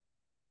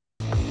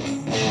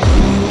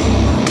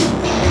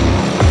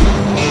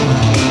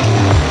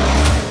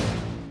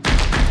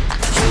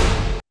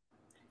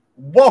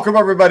Welcome,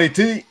 everybody,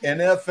 to the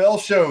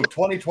NFL Show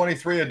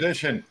 2023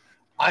 edition.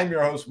 I'm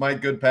your host, Mike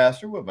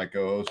Goodpastor, with my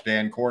co-host,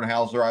 Dan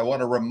Kornhauser. I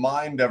want to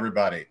remind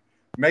everybody,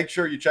 make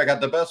sure you check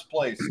out the best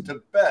place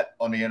to bet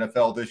on the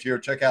NFL this year.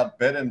 Check out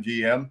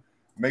BetMGM.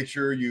 Make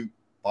sure you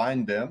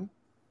find them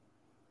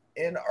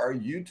in our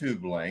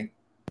YouTube link.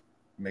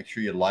 Make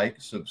sure you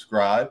like,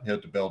 subscribe,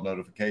 hit the bell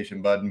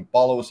notification button.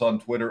 Follow us on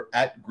Twitter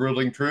at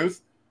Grilling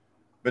Truth.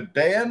 But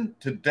Dan,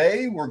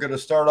 today we're going to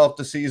start off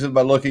the season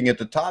by looking at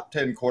the top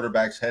 10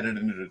 quarterbacks headed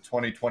into the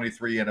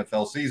 2023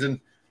 NFL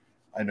season.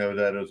 I know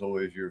that is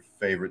always your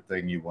favorite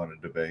thing you want to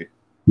debate.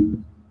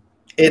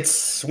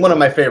 It's one of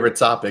my favorite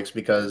topics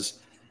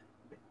because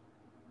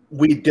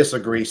we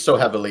disagree so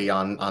heavily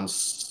on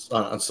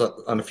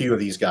a few of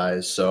these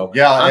guys. So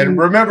yeah, and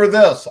remember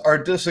this: our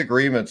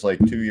disagreements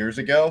like 2 years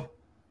ago.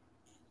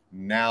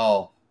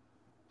 Now,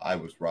 I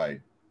was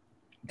right.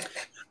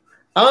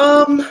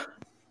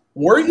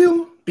 Were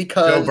you?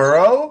 Because Joe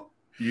Burrow,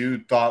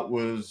 you thought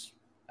was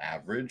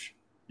average.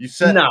 You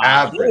said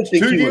average.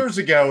 2 years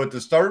ago at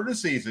the start of the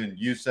season,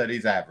 you said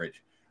he's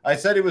average. I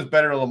said he was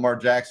better than Lamar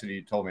Jackson.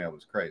 You told me I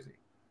was crazy.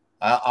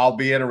 I'll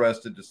be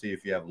interested to see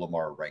if you have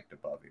Lamar ranked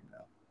above him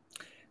now.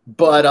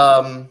 But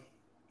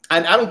I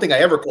don't think I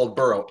ever called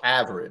Burrow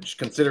average,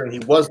 considering he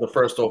was the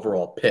first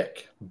overall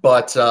pick.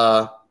 But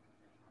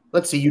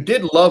let's see. You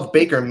did love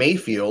Baker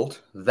Mayfield.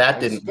 That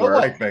didn't work. I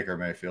still like Baker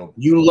Mayfield.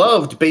 You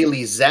loved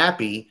Bailey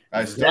Zappi.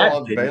 I still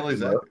love Bailey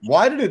Zappi.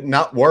 Why did it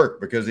not work?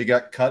 Because he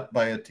got cut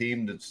by a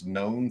team that's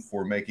known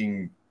for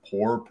making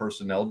poor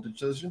personnel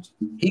decisions?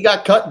 He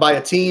got cut by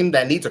a team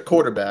that needs a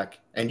quarterback,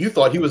 and you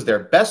thought he was their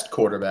best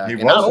quarterback. He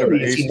was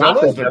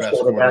their best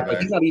quarterback,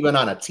 but he's not even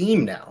on a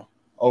team now.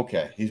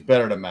 Okay, he's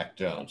better than Mac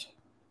Jones.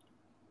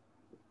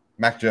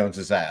 Mac Jones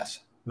is ass.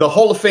 The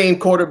Hall of Fame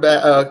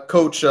quarterback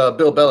coach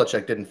Bill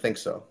Belichick didn't think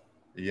so.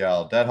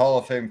 Yeah, that Hall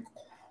of Fame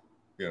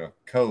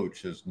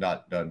coach has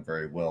not done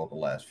very well the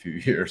last few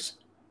years.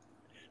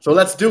 So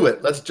let's do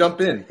it. Let's jump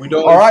in.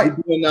 All right.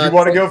 You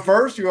want to go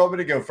first? You want me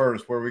to go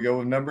first? Where we go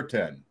with number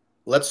 10?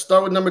 Let's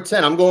start with number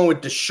 10. I'm going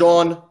with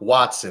Deshaun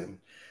Watson.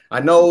 I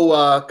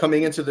know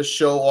coming into the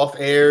show off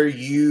air,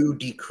 you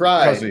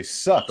decried because he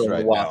sucks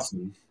right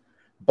Watson. Now.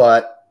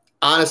 But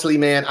honestly,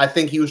 man, I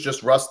think he was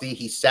just rusty.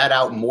 He sat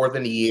out more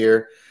than a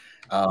year.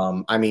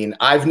 I mean,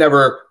 I've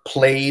never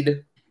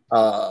played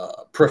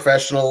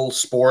professional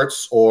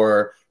sports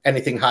or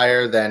anything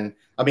higher than,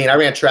 I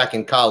ran track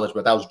in college,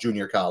 but that was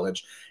junior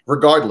college.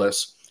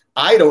 Regardless,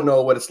 I don't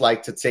know what it's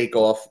like to take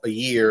off a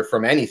year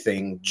from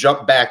anything,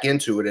 jump back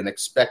into it, and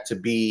expect to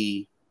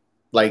be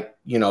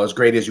as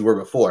great as you were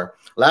before.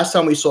 Last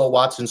time we saw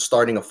Watson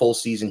starting a full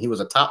season, he was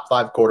a top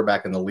 5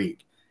 quarterback in the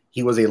league.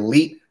 He was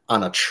elite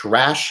on a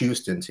trash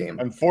Houston team.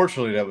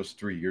 Unfortunately, that was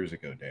 3 years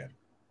ago, Dan.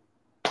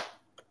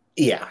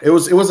 Yeah, it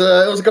was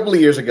a couple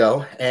of years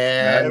ago,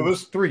 and it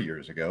was 3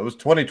 years ago. It was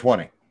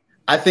 2020.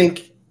 I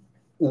think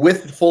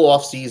with the full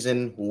off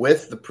season,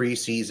 with the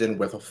preseason,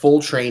 with a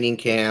full training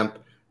camp,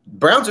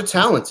 Browns are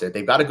talented.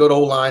 They've got a good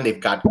O-line. They've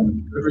got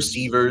good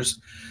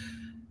receivers.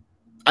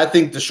 I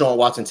think Deshaun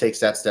Watson takes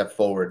that step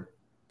forward.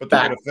 But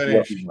they're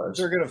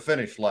going to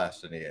finish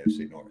last in the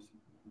AFC North.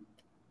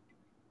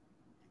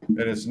 And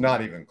it's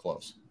not even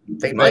close.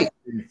 They might.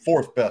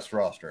 Fourth best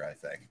roster, I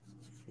think.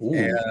 Ooh.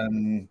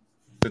 And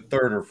the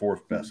third or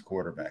fourth best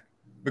quarterback.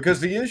 Because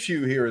the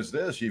issue here is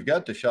this. You've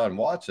got Deshaun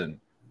Watson,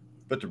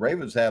 but the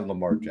Ravens have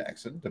Lamar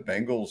Jackson. The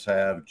Bengals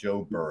have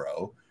Joe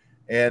Burrow.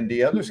 And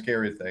the other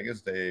scary thing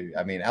is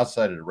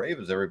outside of the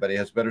Ravens, everybody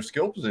has better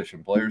skill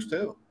position players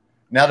too.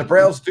 Now, the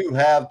Browns do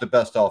have the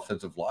best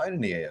offensive line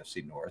in the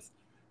AFC North.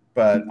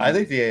 But I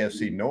think the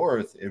AFC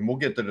North, and we'll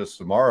get to this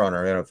tomorrow on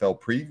our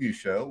NFL preview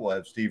show, we'll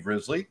have Steve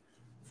Risley,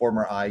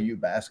 former IU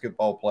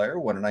basketball player,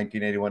 won a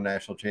 1981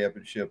 national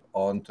championship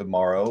on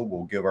tomorrow.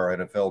 We'll give our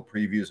NFL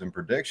previews and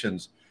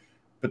predictions.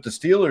 But the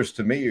Steelers,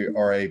 to me,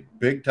 are a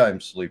big-time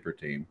sleeper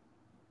team.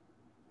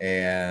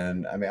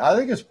 And, I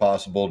think it's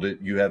possible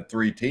that you have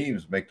 3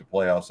 teams make the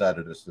playoffs out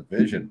of this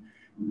division.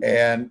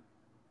 And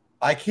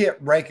I can't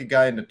rank a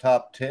guy in the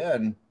top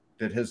 10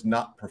 that has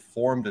not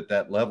performed at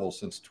that level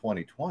since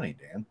 2020,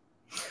 Dan.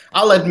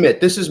 I'll admit,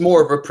 this is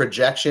more of a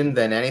projection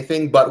than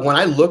anything. But when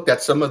I looked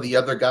at some of the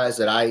other guys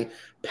that I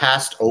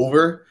passed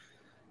over,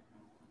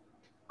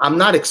 I'm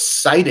not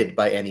excited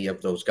by any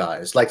of those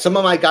guys. Like some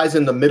of my guys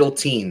in the middle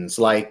teens,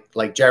 like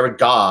Jared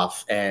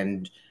Goff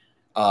and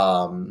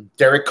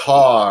Derek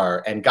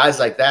Carr and guys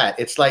like that.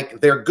 It's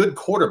like they're good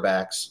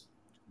quarterbacks,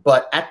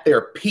 but at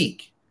their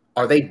peak,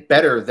 are they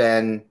better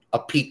than a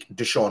peak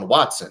Deshaun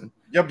Watson?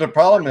 Yeah, but the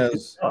problem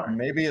is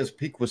maybe his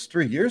peak was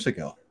 3 years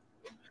ago.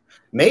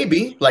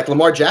 Maybe. Like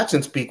Lamar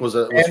Jackson's peak was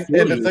and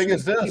the thing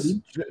is this,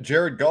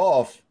 Jared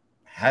Goff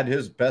had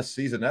his best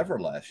season ever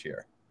last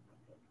year.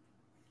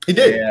 He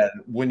did. And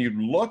when you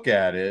look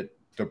at it,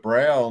 the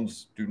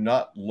Browns do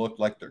not look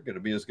like they're going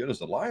to be as good as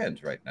the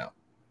Lions right now.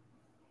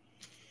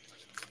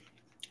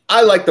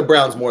 I like the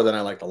Browns more than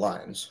I like the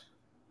Lions.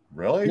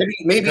 Really?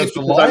 Maybe because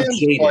the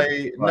Lions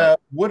play. No,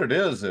 what it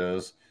is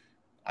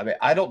I mean,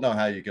 I don't know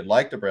how you could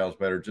like the Browns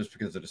better just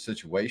because of the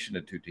situation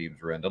the two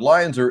teams are in. The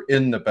Lions are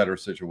in the better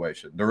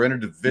situation. They're in a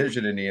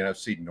division in the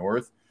NFC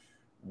North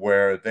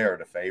where they're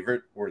the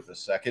favorite or the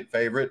second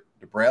favorite.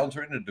 The Browns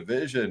are in a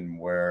division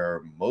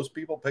where most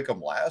people pick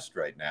them last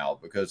right now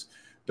because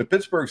the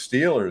Pittsburgh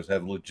Steelers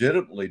have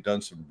legitimately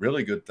done some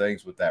really good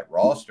things with that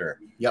roster.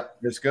 Yep.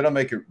 It's going to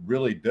make it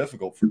really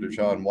difficult for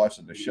Deshaun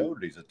Watson to show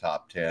that he's a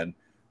top 10.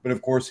 But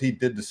of course, he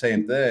did the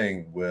same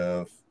thing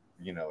with,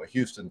 a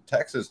Houston,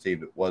 Texas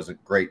team that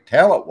wasn't great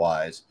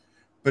talent-wise,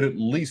 but at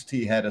least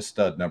he had a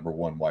stud number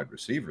one wide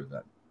receiver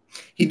then.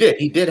 He did.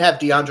 He did have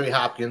DeAndre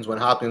Hopkins when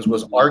Hopkins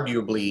was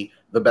arguably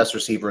the best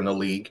receiver in the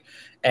league.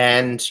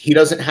 And he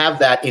doesn't have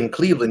that in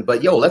Cleveland.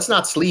 But, let's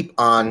not sleep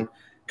on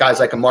guys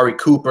like Amari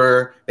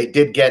Cooper. They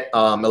did get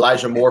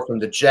Elijah Moore from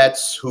the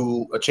Jets,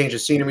 who a change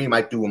of scenery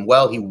might do him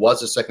well. He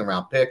was a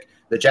second-round pick.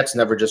 The Jets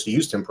never just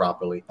used him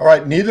properly. All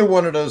right, neither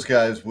one of those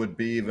guys would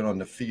be even on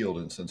the field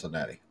in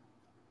Cincinnati.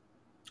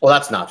 Well,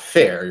 that's not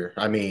fair.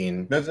 I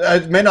mean,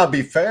 it may not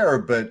be fair,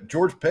 but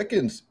George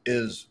Pickens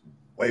is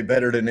way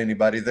better than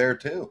anybody there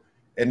too.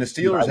 And the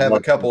Steelers have a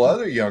couple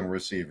other young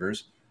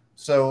receivers.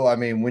 So, I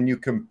mean, when you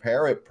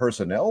compare it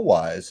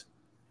personnel-wise,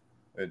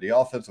 the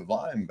offensive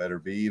line better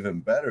be even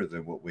better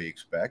than what we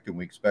expect, and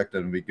we expect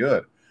them to be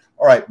good.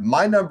 All right,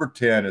 my number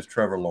 10 is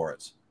Trevor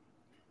Lawrence.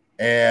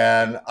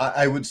 And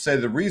I would say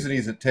the reason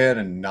he's at 10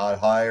 and not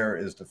higher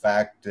is the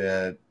fact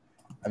that,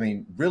 I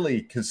mean,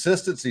 really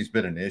consistency's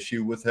been an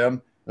issue with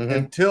him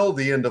until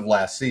the end of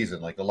last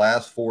season. Like the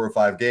last 4 or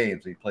 5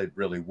 games, he played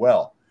really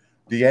well.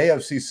 The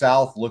AFC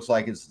South looks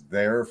like it's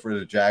there for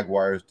the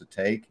Jaguars to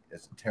take.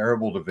 It's a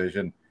terrible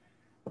division.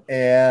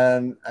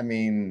 And, I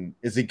mean,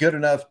 is he good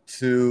enough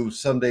to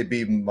someday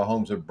be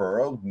Mahomes or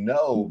Burrow?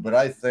 No, but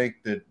I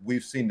think that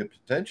we've seen the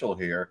potential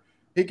here.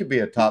 He could be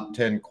a top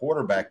 10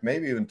 quarterback,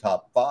 maybe even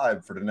top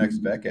 5 for the next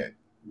decade.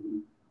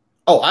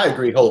 Oh, I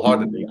agree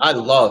wholeheartedly. I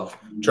love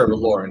Trevor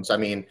Lawrence. I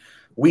mean,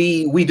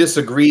 we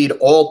disagreed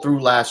all through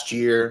last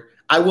year.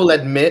 I will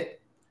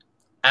admit,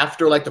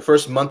 after like the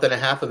first month and a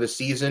half of the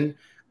season,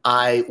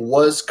 I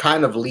was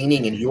kind of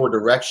leaning in your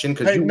direction.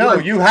 Hey,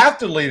 you have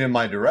to lean in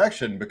my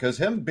direction because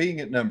him being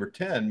at number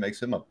 10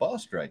 makes him a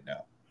bust right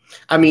now.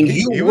 I mean,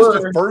 he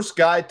was the first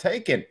guy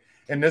taken.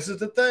 And this is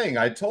the thing.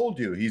 I told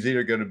you, he's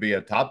either going to be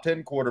a top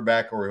 10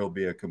 quarterback or he'll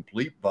be a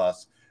complete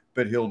bust,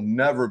 but he'll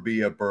never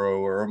be a Burrow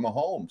or a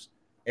Mahomes.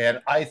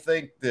 And I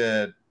think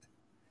that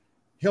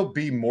he'll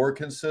be more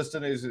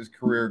consistent as his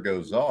career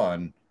goes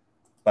on.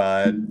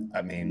 But,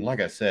 I mean, like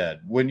I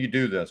said, when you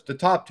do this, the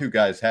top 2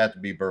 guys have to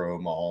be Burrow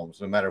and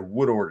Mahomes, no matter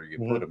what order you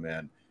put them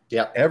in.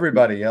 Yeah.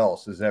 Everybody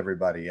else is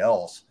everybody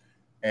else.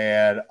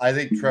 And I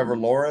think Trevor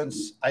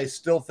Lawrence, I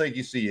still think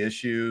you see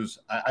issues.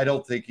 I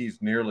don't think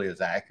he's nearly as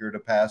accurate a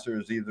passer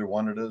as either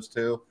one of those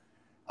two.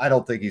 I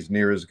don't think he's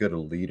near as good a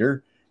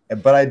leader.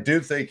 But I do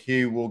think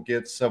he will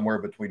get somewhere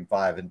between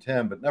 5 and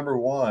 10. But number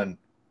one,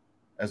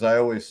 as I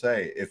always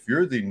say, if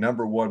you're the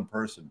number one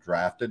person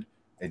drafted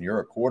and you're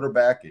a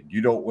quarterback and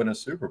you don't win a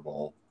Super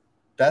Bowl,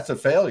 that's a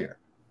failure.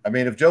 I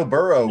mean, if Joe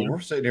Burrow, we're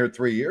sitting here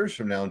 3 years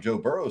from now and Joe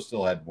Burrow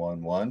still had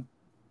won one,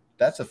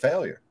 that's a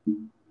failure.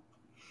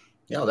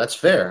 Yeah, that's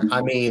fair.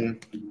 I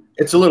mean,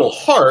 it's a little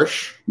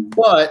harsh,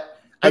 but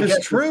I guess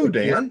it's true,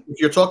 Dan. If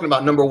you're talking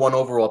about number one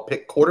overall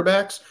pick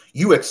quarterbacks,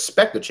 you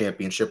expect a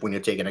championship when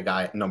you're taking a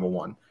guy at number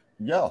one.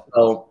 Yeah.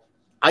 So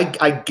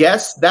I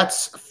guess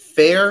that's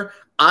fair.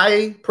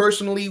 I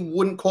personally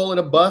wouldn't call it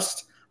a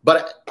bust,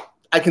 but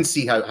I can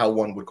see how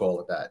one would call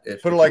it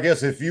that. Put it like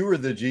this: if you were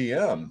the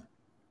GM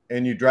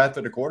and you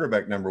drafted a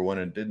quarterback number one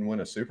and didn't win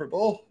a Super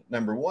Bowl,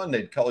 number one,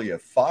 they'd call you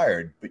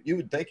fired, but you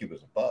would think he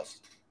was a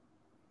bust.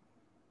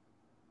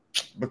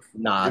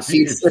 Nah,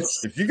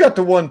 if you got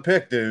the one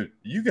pick, dude,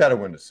 you got to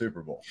win the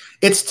Super Bowl.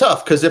 It's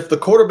tough because if the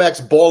quarterback's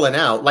balling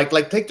out, like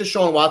take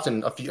Deshaun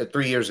Watson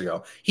 3 years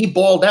ago, he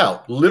balled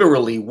out,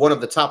 literally one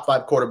of the top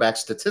 5 quarterbacks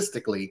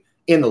statistically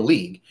in the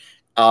league.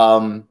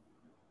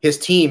 His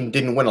team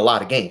didn't win a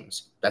lot of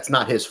games. That's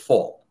not his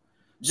fault.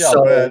 Yeah,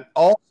 but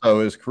also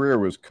his career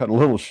was cut a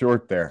little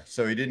short there,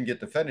 so he didn't get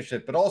to finish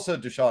it. But also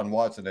Deshaun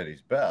Watson at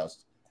his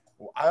best.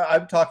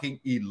 I'm talking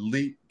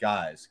elite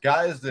guys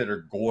that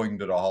are going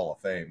to the Hall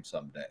of Fame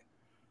someday.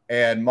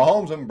 And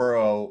Mahomes and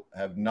Burrow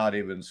have not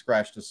even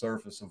scratched the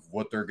surface of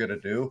what they're going to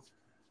do.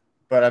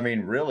 But, I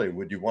mean, really,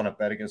 would you want to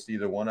bet against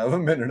either one of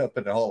them ending up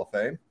in the Hall of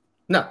Fame?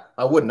 No,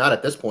 I would not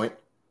at this point.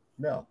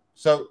 No.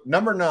 So,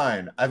 number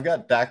 9, I've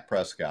got Dak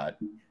Prescott.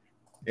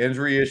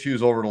 Injury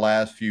issues over the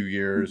last few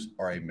years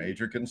are a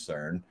major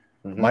concern.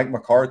 Mike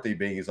McCarthy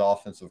being his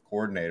offensive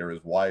coordinator is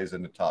why he's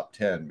in the top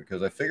 10,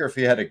 because I figure if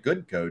he had a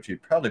good coach,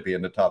 he'd probably be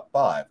in the top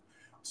 5.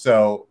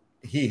 So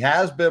he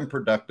has been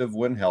productive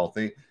when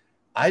healthy.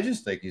 I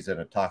just think he's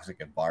in a toxic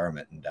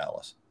environment in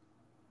Dallas.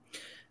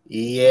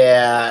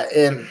 Yeah.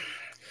 And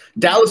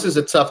Dallas is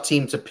a tough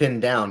team to pin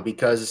down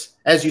because,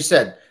 as you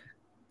said,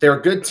 they're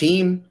a good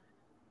team,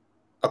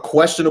 a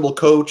questionable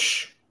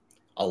coach,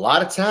 a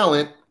lot of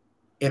talent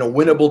in a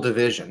winnable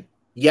division.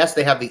 Yes,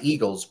 they have the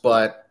Eagles,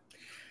 but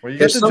well, you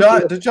get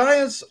the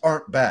Giants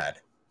aren't bad.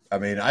 I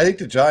mean, I think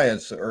the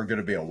Giants are going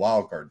to be a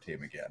wild card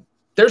team again.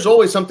 There's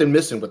always something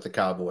missing with the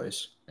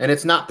Cowboys, and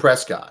it's not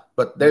Prescott,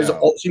 but there's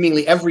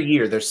seemingly every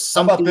year there's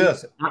something. How about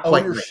this? Not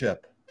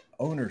ownership.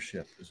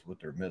 Ownership is what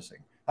they're missing.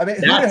 I mean,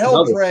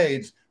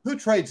 who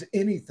trades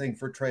anything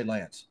for Trey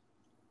Lance?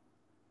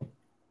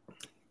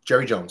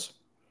 Jerry Jones.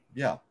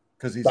 Yeah,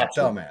 because he's a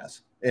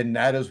dumbass. And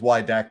that is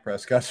why Dak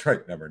Prescott's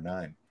ranked number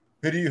 9.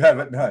 Who do you have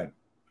at 9?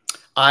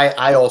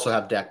 I also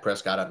have Dak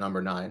Prescott at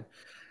number 9.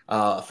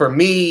 For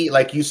me,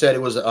 like you said,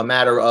 it was a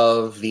matter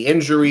of the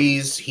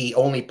injuries. He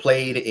only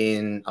played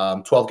in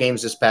 12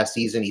 games this past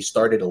season. He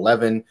started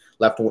 11,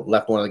 left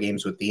one of the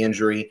games with the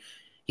injury.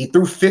 He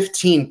threw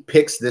 15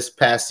 picks this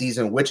past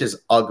season, which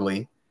is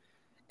ugly.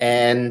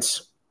 And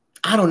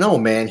I don't know,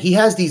 man. He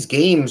has these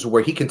games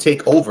where he can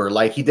take over,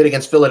 like he did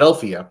against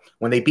Philadelphia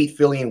when they beat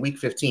Philly in Week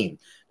 15.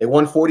 They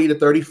won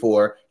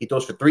 40-34. He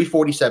throws for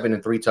 347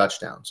 and 3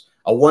 touchdowns,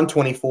 a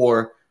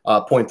 124.3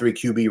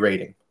 QB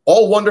rating.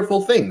 All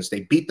wonderful things.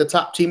 They beat the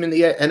top team in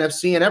the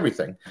NFC and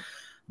everything.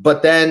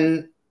 But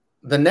then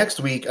the next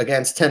week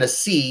against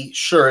Tennessee,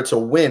 sure, it's a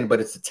win, but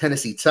it's the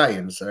Tennessee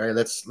Titans. All right,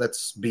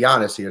 let's be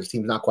honest here. The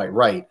team's not quite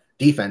right.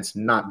 Defense,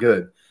 not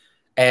good.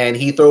 And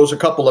he throws a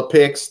couple of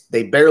picks.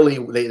 They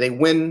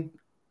win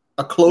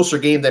a closer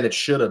game than it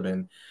should have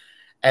been.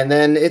 And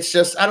then it's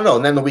just, I don't know.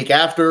 And then the week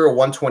after,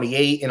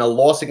 128 in a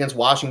loss against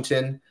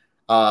Washington,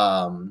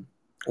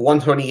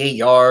 128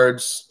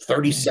 yards,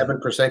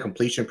 37%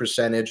 completion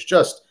percentage,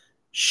 just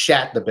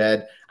shat the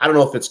bed. I don't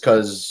know if it's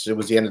because it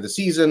was the end of the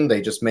season.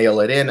 They just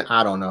mail it in.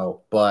 I don't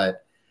know.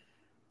 But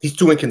he's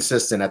too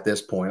inconsistent at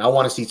this point. I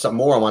want to see something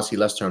more. I want to see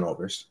less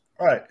turnovers.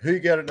 All right. Who you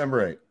got at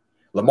number 8?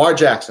 Lamar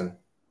Jackson.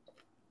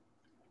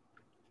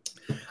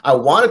 I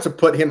wanted to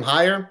put him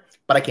higher,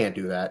 but I can't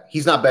do that.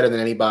 He's not better than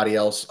anybody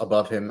else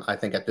above him, I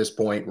think, at this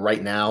point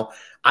right now.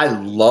 I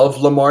love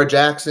Lamar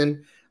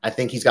Jackson. I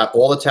think he's got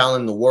all the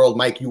talent in the world.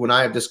 Mike, you and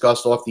I have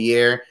discussed off the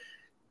air.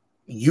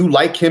 You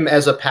like him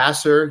as a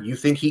passer. You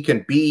think he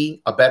can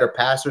be a better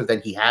passer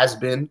than he has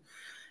been.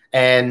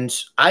 And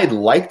I'd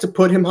like to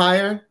put him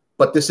higher,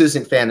 but this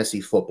isn't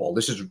fantasy football.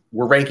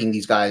 We're ranking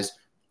these guys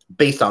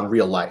based on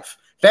real life.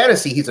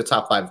 Fantasy, he's a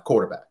top 5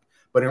 quarterback.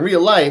 But in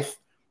real life,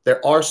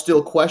 there are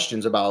still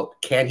questions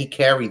about, can he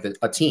carry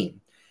a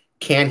team?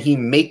 Can he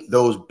make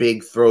those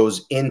big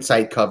throws in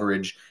tight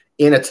coverage,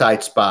 in a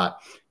tight spot,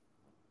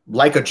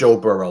 like a Joe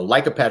Burrow,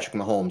 like a Patrick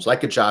Mahomes,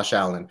 like a Josh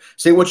Allen?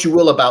 Say what you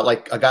will about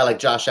like a guy like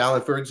Josh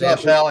Allen, for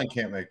example. Josh Allen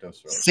can't make those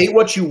throws. Say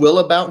what you will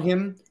about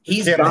him.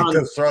 He's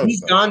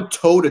gone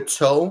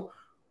toe-to-toe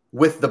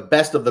with the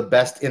best of the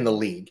best in the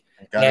league.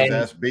 Got his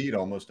ass beat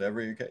almost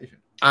every occasion.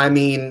 I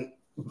mean,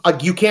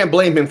 you can't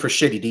blame him for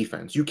shitty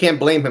defense. You can't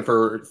blame him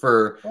for.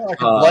 Well, I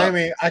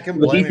can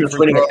blame him for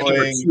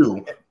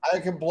throwing. I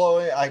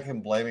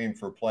can blame him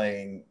for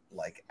playing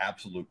like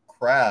absolute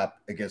crap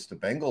against the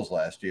Bengals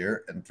last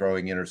year and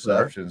throwing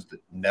interceptions that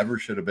never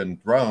should have been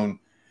thrown.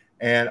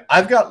 And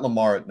I've got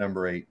Lamar at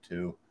number 8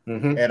 too.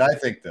 Mm-hmm. And I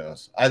think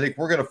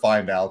we're going to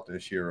find out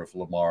this year if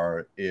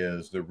Lamar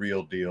is the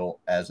real deal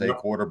as a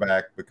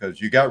quarterback,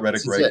 because you got rid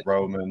of Greg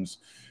Roman's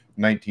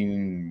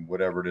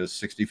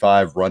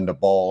 65 run the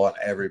ball on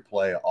every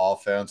play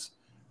offense.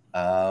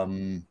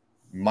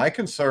 My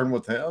concern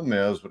with him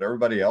is what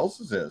everybody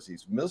else's is.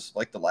 He's missed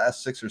like the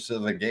last 6 or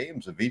 7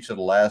 games of each of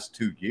the last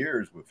 2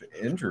 years with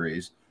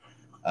injuries.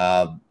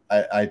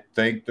 I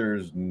think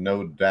there's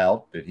no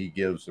doubt that he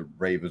gives the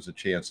Ravens a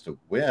chance to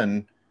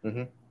win,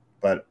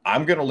 but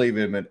I'm going to leave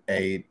him at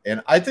 8.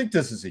 And I think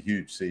this is a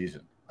huge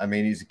season. I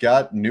mean, he's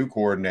got new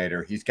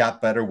coordinator. He's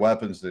got better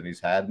weapons than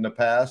he's had in the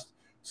past.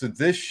 So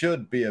this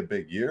should be a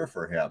big year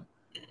for him.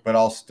 But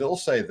I'll still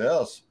say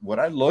this. When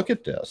I look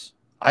at this,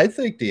 I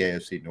think the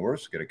AFC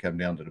North is going to come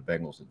down to the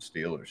Bengals and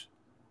Steelers.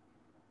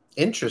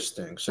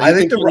 Interesting. So I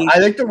think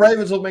the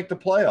Ravens will make the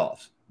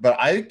playoffs. But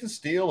I think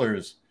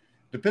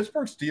the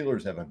Pittsburgh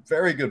Steelers have a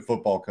very good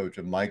football coach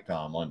in Mike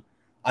Tomlin.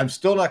 I'm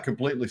still not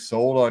completely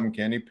sold on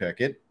Kenny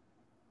Pickett.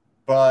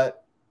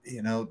 But,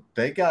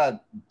 they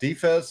got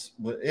defense.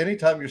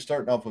 Anytime you're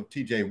starting off with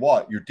TJ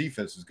Watt, your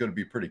defense is going to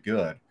be pretty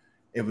good.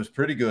 It was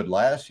pretty good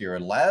last year.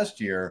 And last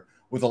year,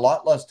 with a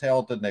lot less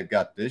talent than they've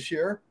got this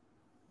year,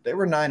 they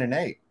were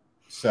 9-8.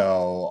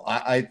 So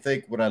I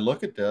think when I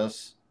look at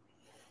this,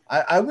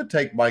 I would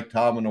take Mike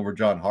Tomlin over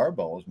John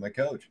Harbaugh as my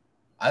coach.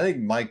 I think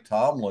Mike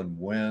Tomlin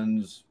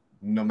wins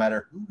no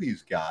matter who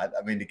he's got.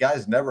 I mean, the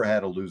guy's never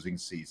had a losing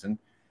season.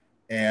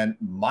 And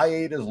my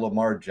 8 is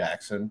Lamar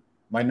Jackson.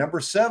 My number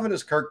 7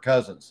 is Kirk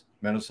Cousins,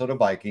 Minnesota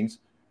Vikings.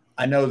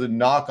 I know the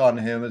knock on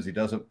him is he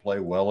doesn't play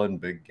well in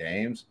big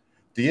games.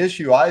 The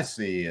issue I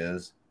see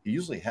is he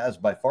usually has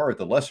by far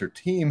the lesser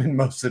team in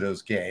most of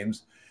those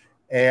games.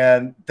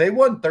 And they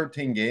won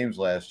 13 games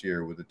last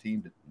year with a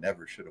team that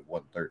never should have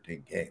won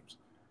 13 games.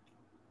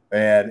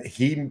 And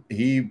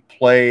he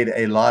played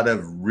a lot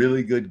of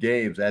really good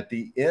games at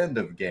the end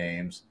of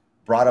games,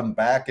 brought them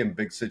back in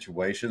big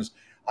situations.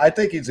 I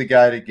think he's a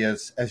guy that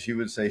gets, as you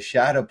would say,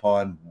 shat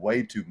upon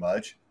way too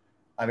much.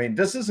 I mean,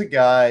 this is a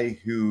guy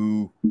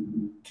who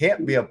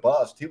can't be a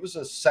bust. He was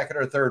a 2nd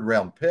or 3rd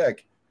round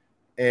pick.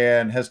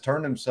 and has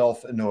turned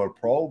himself into a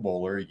Pro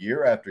Bowler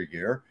year after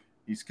year.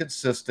 He's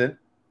consistent.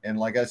 And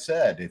like I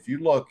said, if you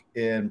look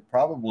in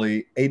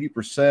probably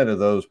 80% of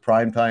those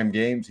primetime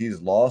games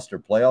he's lost or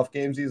playoff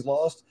games he's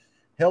lost,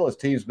 hell, his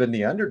team's been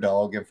the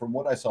underdog. And from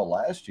what I saw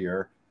last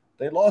year,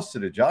 they lost to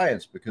the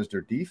Giants because their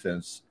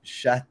defense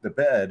shat the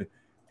bed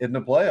in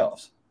the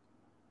playoffs.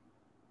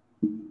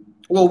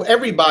 Well,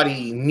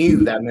 everybody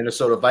knew that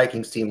Minnesota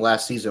Vikings team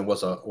last season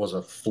was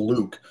a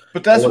fluke.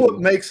 But that's what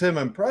makes him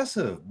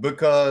impressive,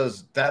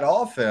 because that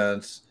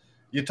offense,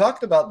 you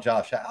talked about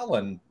Josh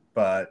Allen,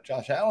 but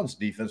Josh Allen's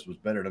defense was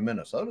better than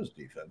Minnesota's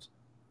defense.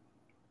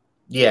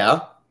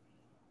 Yeah.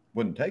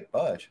 Wouldn't take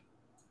much.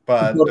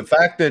 But the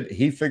fact that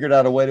he figured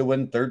out a way to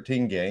win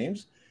 13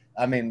 games,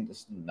 I mean,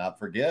 let's not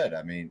forget,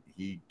 I mean,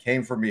 he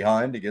came from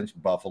behind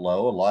against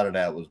Buffalo. A lot of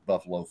that was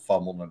Buffalo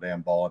fumbling the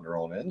damn ball in their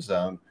own end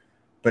zone.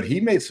 But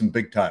he made some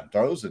big-time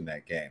throws in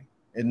that game.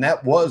 And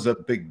that was a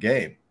big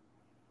game.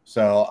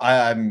 So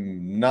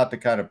I'm not the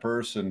kind of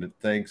person that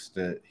thinks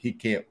that he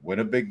can't win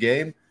a big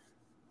game,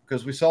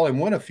 because we saw him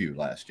win a few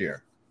last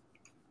year.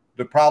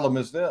 The problem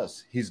is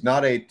this. He's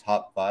not a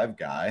top 5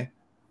 guy,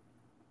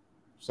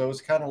 so it's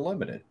kind of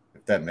limited,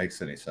 if that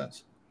makes any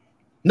sense.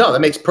 No,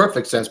 that makes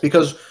perfect sense,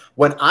 because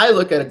when I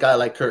look at a guy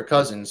like Kirk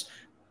Cousins,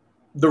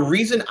 the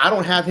reason I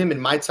don't have him in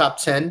my top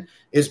 10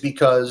 is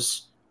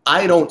because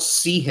I don't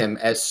see him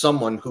as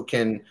someone who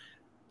can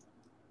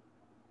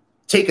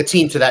take a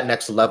team to that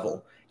next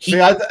level.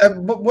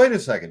 But wait a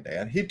second,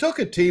 Dan. He took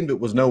a team that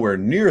was nowhere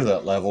near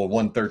that level and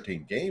won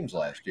 13 games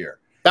last year.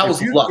 That was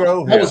luck.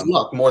 That was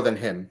luck more than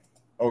him.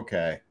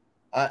 Okay.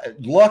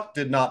 Luck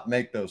did not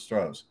make those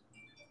throws.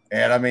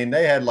 And, I mean,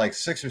 they had like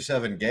 6 or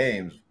 7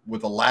 games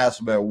with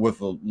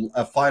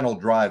a final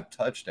drive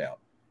touchdown.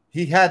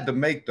 He had to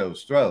make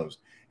those throws.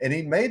 And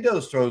he made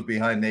those throws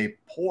behind a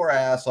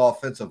poor-ass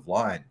offensive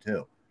line,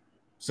 too.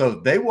 So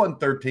they won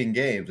 13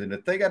 games. And the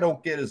thing I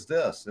don't get is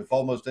this. If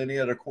almost any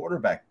other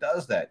quarterback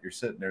does that, you're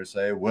sitting there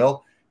saying,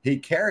 well, he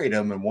carried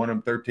them and won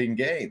them 13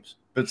 games.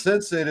 But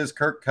since it is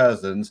Kirk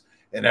Cousins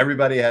and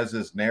everybody has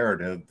this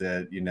narrative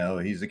that, you know,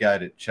 he's a guy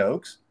that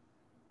chokes,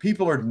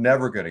 people are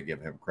never going to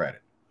give him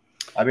credit.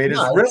 I mean,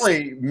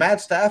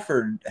 Matt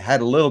Stafford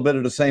had a little bit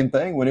of the same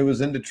thing when he was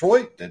in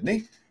Detroit, didn't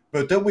he?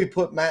 But then we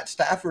put Matt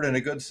Stafford in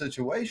a good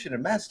situation,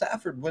 and Matt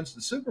Stafford wins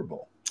the Super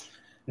Bowl.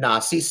 Nah,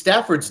 see,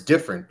 Stafford's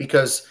different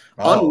because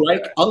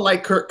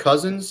unlike Kirk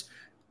Cousins,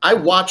 I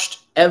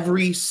watched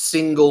every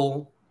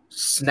single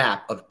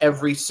snap of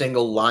every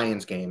single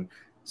Lions game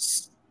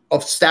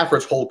of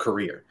Stafford's whole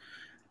career.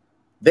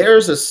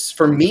 There's a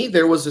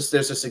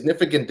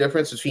significant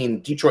difference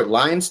between Detroit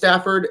Lions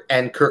Stafford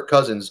and Kirk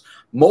Cousins,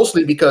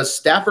 mostly because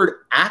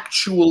Stafford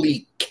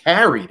actually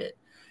carried it.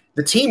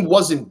 The team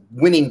wasn't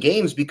winning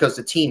games because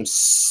the team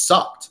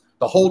sucked.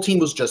 The whole team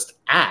was just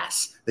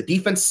ass. The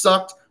defense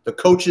sucked. The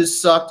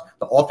coaches sucked.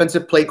 The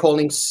offensive play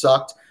calling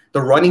sucked.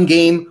 The running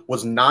game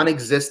was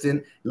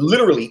non-existent.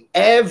 Literally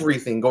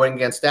everything going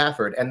against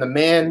Stafford. And the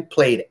man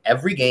played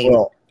every game,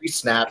 every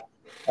snap.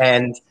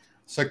 And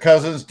so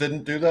Cousins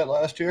didn't do that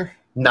last year?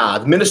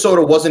 Nah,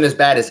 Minnesota wasn't as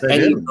bad as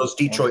any of those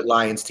Detroit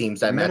Lions teams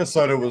that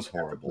Minnesota was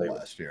horrible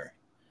last year.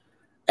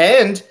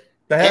 And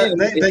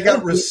they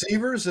got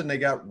receivers and they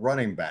got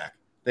running back.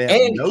 They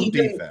have no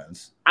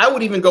defense. I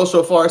would even go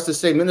so far as to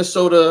say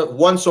Minnesota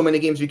won so many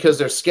games because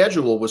their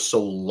schedule was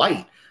so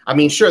light. I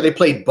mean, sure, they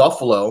played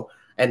Buffalo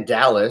and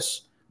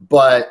Dallas,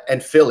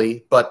 and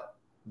Philly, but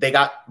they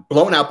got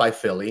blown out by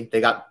Philly. They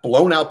got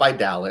blown out by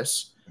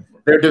Dallas.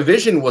 Their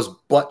division was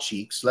butt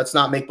cheeks. Let's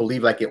not make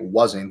believe like it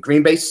wasn't.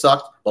 Green Bay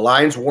sucked. The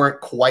Lions weren't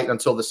quite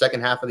until the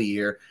second half of the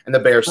year, and the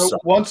Bears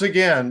sucked. Once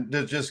again,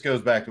 this just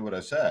goes back to what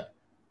I said.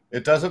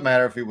 It doesn't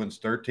matter if he wins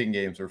 13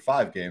 games or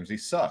 5 games. He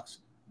sucks.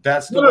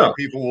 That's the way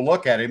people will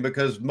look at him,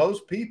 because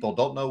most people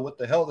don't know what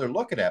the hell they're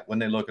looking at when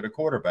they look at a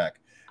quarterback.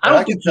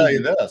 I can tell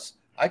you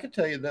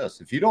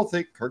this. If you don't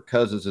think Kirk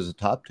Cousins is a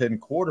top 10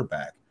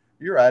 quarterback,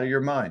 you're out of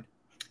your mind.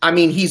 I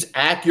mean, he's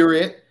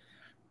accurate.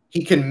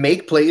 He can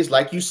make plays,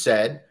 like you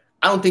said.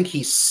 I don't think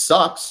he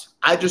sucks.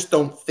 I just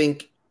don't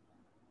think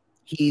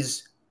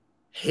he's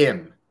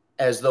him,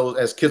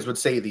 as kids would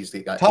say these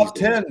guys. Top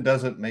 10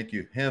 doesn't make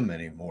you him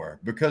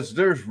anymore, because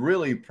there's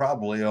really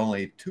probably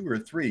only 2 or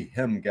 3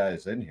 him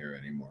guys in here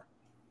anymore.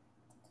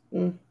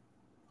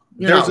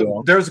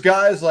 There's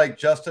guys like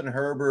Justin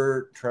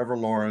Herbert, Trevor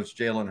Lawrence,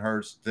 Jalen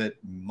Hurts that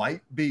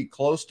might be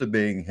close to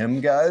being him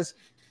guys,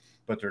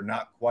 but they're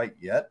not quite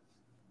yet.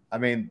 I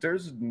mean,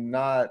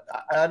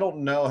 I don't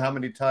know how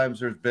many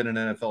times there's been in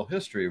NFL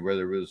history where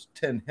there was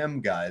 10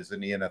 him guys in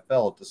the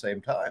NFL at the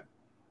same time.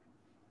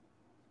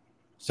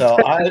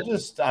 So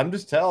I'm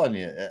just telling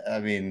you, I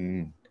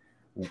mean,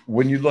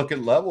 when you look at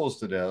levels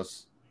to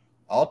this,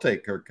 I'll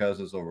take Kirk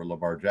Cousins over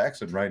Lamar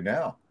Jackson right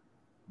now,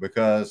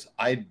 because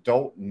I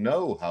don't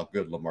know how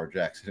good Lamar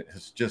Jackson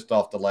is just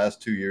off the last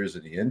 2 years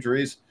of the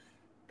injuries.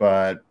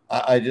 But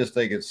I just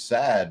think it's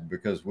sad,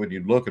 because when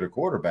you look at a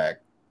quarterback,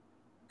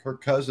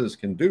 Kirk Cousins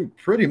can do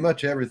pretty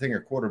much everything a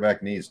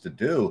quarterback needs to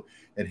do.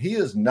 And he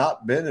has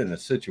not been in a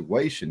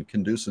situation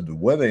conducive to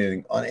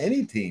winning on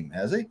any team,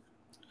 has he?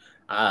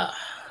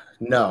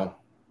 No,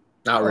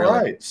 not All really.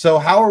 right. So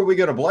how are we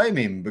going to blame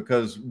him?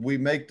 Because we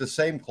make the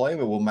same claim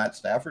that, well, Matt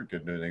Stafford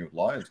couldn't do anything with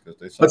Lions because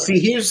they suck. But see,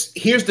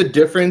 here's the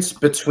difference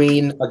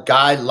between a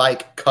guy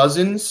like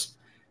Cousins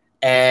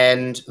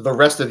and the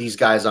rest of these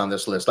guys on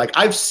this list. Like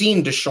I've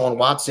seen Deshaun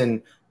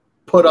Watson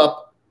put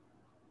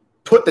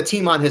the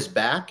team on his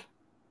back,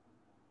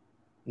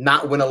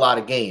 not win a lot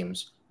of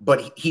games,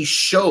 but he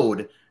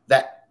showed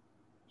that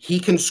he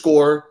can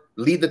score,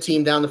 lead the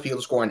team down the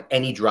field, score on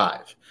any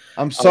drive.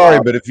 I'm sorry,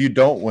 but if you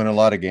don't win a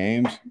lot of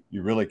games,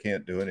 you really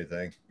can't do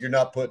anything. You're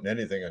not putting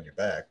anything on your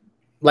back.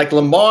 Like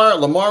Lamar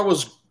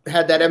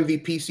had that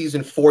MVP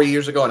season 4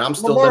 years ago, and I'm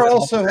still Lamar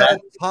also had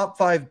top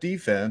 5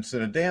 defense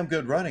and a damn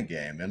good running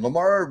game. And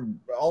Lamar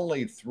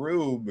only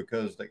threw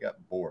because they got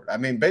bored. I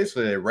mean,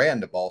 basically they ran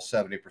the ball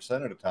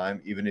 70% of the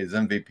time, even his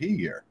MVP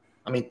year.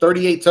 I mean,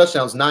 38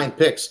 touchdowns, 9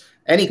 picks.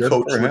 Any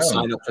coach would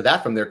sign up for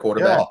that from their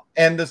quarterback.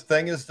 Yeah. And this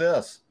thing is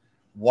this.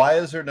 Why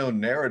is there no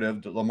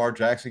narrative that Lamar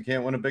Jackson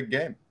can't win a big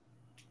game?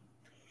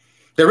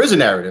 There is a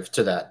narrative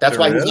to that. That's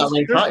why he's not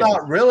ranked high.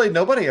 Not really.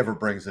 Nobody ever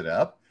brings it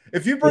up.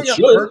 If you bring up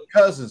Kirk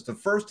Cousins, the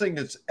first thing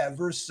that's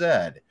ever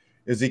said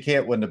is he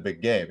can't win the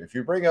big game. If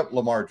you bring up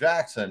Lamar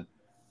Jackson,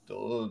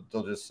 they'll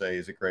just say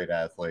he's a great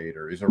athlete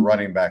or he's a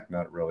running back,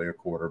 not really a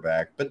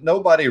quarterback. But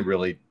nobody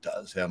really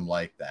does him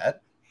like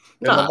that.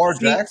 And Lamar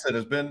Jackson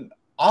has been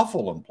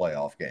awful in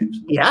playoff games.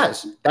 He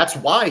has. That's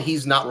why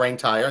he's not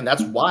ranked higher, and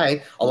that's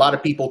why a lot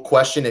of people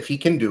question if he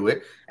can do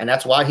it, and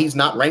that's why he's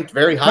not ranked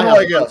very high.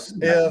 I guess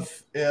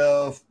if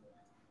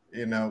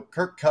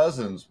Kirk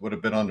Cousins would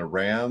have been on the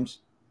Rams,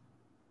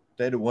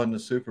 they'd have won the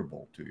Super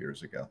Bowl 2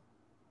 years ago.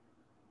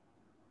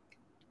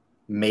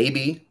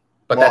 Maybe,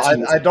 but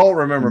I don't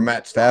remember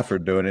Matt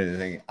Stafford doing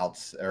anything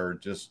else or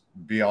just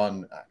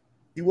beyond.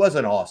 He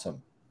wasn't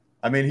awesome.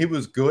 I mean, he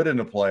was good in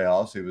the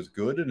playoffs. He was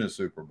good in the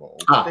Super Bowl.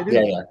 They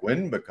didn't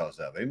win because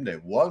of him. They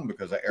won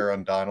because of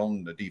Aaron Donald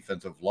and the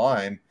defensive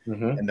line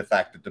and the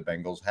fact that the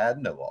Bengals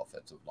had no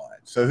offensive line.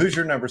 So who's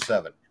your number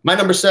 7? My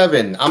number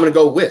 7, I'm going to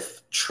go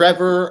with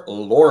Trevor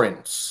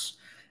Lawrence.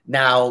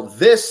 Now,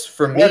 this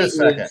for me Wait a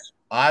second.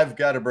 I've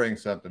got to bring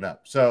something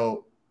up.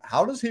 So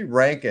how does he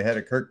rank ahead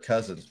of Kirk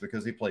Cousins?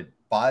 Because he played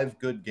 5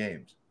 good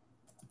games.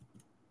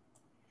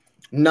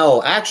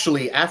 No,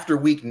 actually, after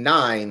week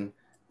 9,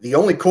 the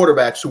only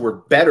quarterbacks who were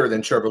better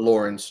than Trevor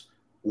Lawrence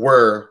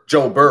were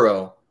Joe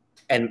Burrow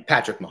and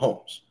Patrick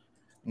Mahomes.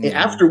 Mm-hmm.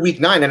 After week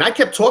 9, and I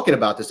kept talking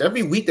about this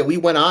every week that we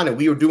went on and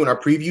we were doing our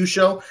preview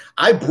show,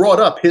 I brought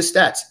up his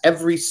stats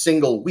every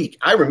single week.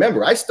 I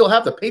remember, I still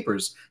have the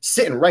papers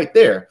sitting right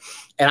there.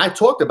 And I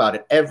talked about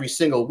it every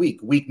single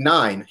week. Week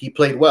 9, he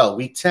played well.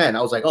 Week 10,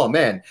 I was like, oh,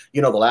 man,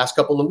 the last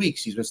couple of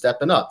weeks, he's been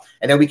stepping up.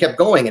 And then we kept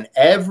going. And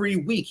every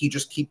week, he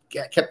just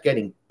kept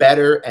getting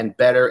better and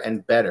better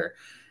and better.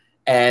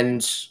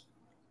 And,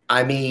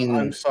 I mean...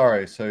 I'm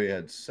sorry. So he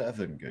had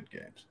 7 good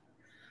games.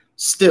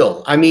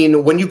 Still, I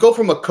mean, when you go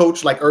from a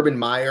coach like Urban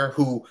Meyer,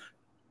 who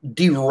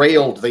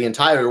derailed the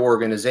entire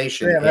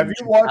organization... Man, have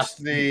you watched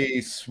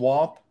The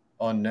Swamp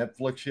on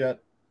Netflix yet?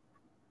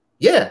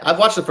 Yeah, I've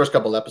watched the first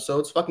couple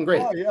episodes. Fucking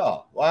great. Oh, yeah.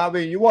 Well, I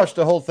mean, you watch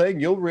the whole thing,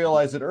 you'll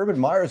realize that Urban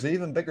Meyer's an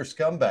even bigger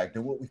scumbag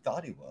than what we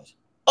thought he was.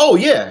 Oh,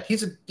 yeah.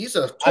 He's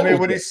a I mean,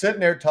 when he's sitting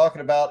there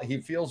talking about he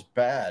feels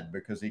bad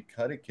because he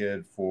cut a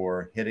kid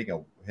for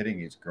hitting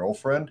his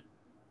girlfriend,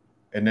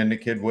 and then the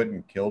kid went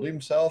and killed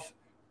himself,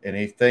 and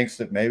he thinks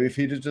that maybe if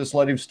he'd just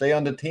let him stay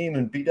on the team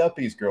and beat up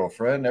his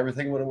girlfriend,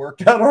 everything would have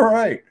worked out all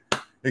right,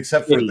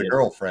 except for the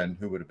girlfriend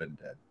who would have been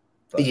dead.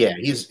 But,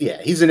 he's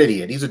an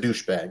idiot. He's a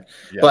douchebag.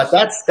 Yes. But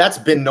that's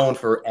been known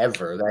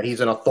forever that he's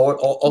an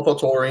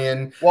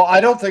authoritarian. Well, I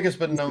don't think it's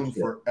been known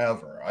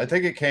forever. I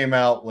think it came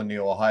out when the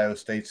Ohio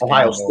State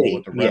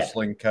with the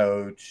wrestling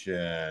coach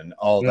and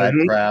all that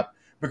crap.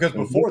 Because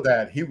before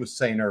that, he was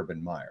St.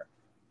 Urban Meyer.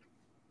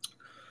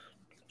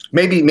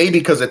 Maybe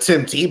because of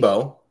Tim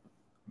Tebow.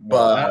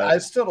 But I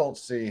still don't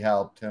see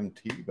how Tim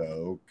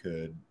Tebow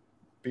could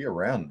be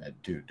around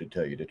that dude, to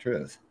tell you the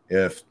truth,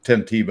 if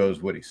Tim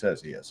Tebow's what he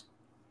says he is.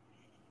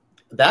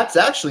 That's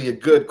actually a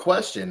good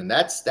question, and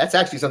that's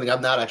actually something I've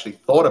not actually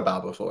thought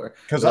about before.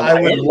 Because I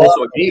would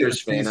love to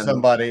see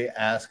somebody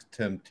ask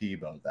Tim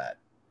Tebow that.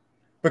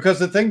 Because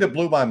the thing that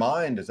blew my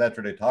mind is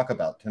after they talk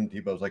about Tim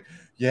Tebow's like,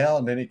 yeah,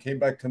 and then he came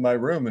back to my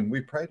room and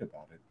we prayed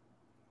about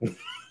it.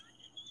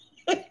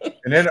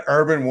 And then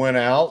Urban went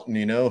out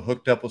and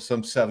hooked up with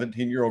some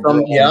 17-year-old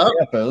girl on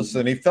campus,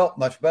 and he felt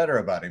much better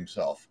about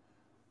himself.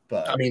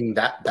 But I mean,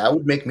 that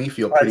would make me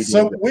feel pretty good.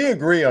 So we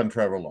agree on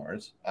Trevor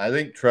Lawrence. I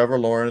think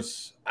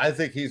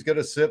he's going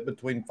to sit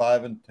between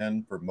 5 and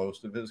 10 for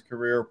most of his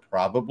career,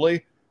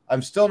 probably.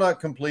 I'm still not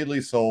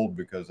completely sold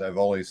because I've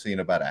only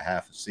seen about a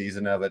half a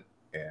season of it,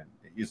 and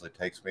it usually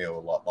takes me a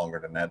lot longer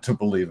than that to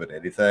believe in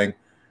anything.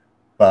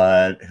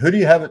 But who do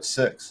you have at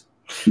 6?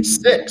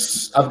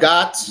 6. I've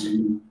got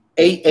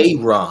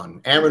Aaron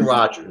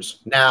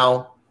Rodgers.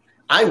 Now,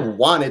 I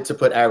wanted to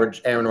put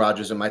Aaron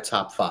Rodgers in my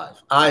top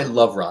 5. I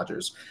love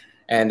Rodgers.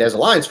 And as a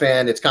Lions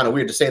fan, it's kind of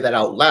weird to say that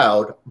out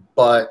loud,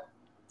 but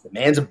the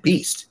man's a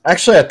beast.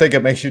 Actually, I think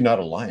it makes you not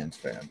a Lions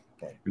fan.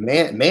 But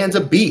Man's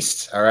a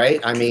beast. All right.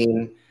 I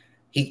mean,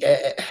 he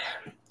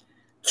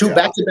two Yeah.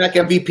 back-to-back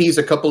MVPs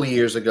a couple of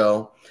years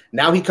ago.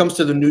 Now he comes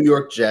to the New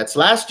York Jets.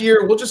 Last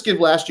year, we'll just give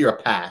last year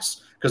a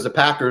pass because the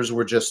Packers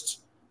were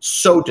just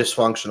so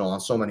dysfunctional on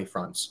so many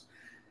fronts.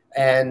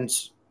 And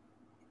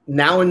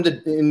now in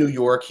New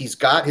York, he's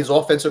got his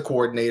offensive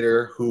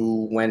coordinator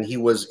who, when he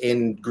was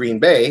in Green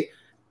Bay,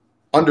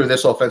 under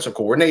this offensive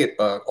coordinator,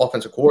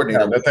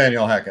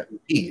 Nathaniel Hackett.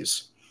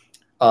 he's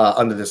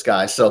under this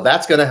guy. So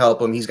that's going to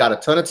help him. He's got a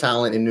ton of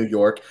talent in New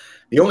York.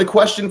 The only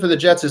question for the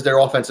Jets is their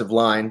offensive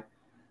line.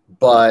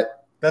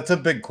 But that's a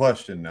big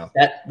question now.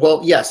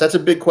 Yes, that's a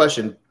big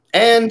question.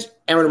 And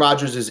Aaron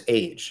Rodgers'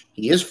 age.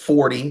 He is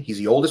 40. He's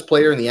the oldest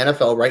player in the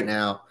NFL right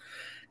now.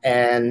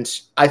 And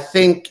I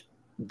think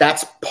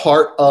that's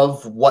part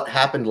of what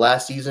happened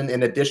last season.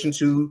 In addition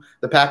to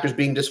the Packers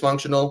being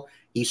dysfunctional,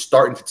 he's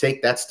starting to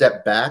take that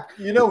step back.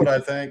 You know what I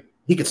think?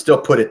 He could still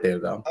put it there,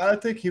 though. I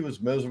think he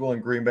was miserable in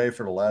Green Bay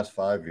for the last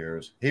 5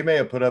 years. He may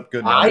have put up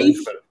good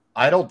numbers, but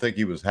I don't think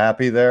he was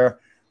happy there.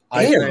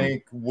 I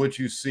think what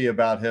you see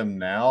about him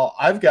now,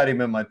 I've got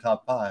him in my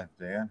top 5,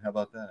 Dan. How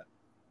about that?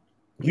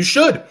 You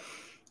should.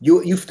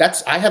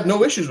 I have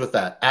no issues with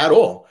that at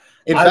all.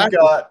 Go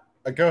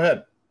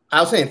ahead. I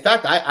was saying, in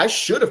fact, I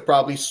should have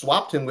probably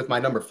swapped him with my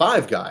number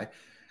 5 guy.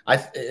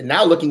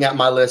 Now looking at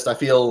my list, I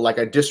feel like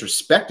I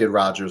disrespected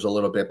Rodgers a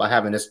little bit by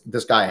having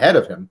this guy ahead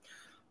of him.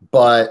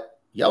 But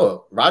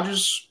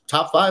Rodgers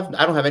top 5,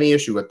 I don't have any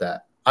issue with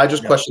that. I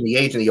just question the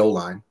age and the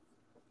O-line.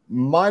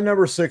 My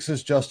number 6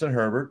 is Justin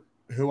Herbert,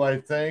 who I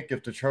think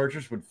if the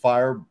Chargers would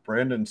fire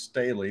Brandon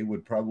Staley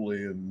would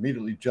probably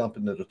immediately jump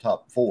into the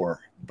top 4.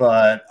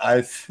 But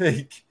I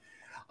think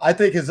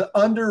his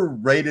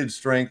underrated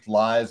strength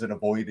lies in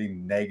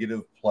avoiding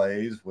negative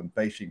plays when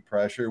facing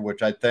pressure,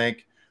 which I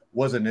think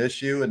was an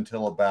issue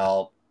until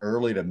about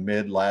early to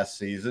mid last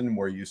season,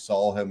 where you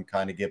saw him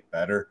kind of get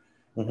better.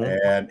 Mm-hmm.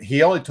 And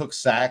he only took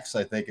sacks.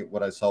 I think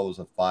what I saw was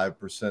a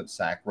 5%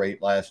 sack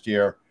rate last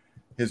year.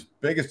 His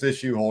biggest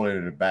issue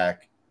holding it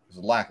back is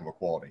a lack of a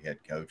quality head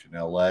coach in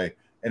LA.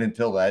 And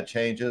until that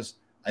changes,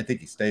 I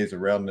think he stays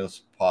around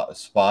this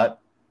spot.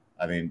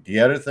 I mean, the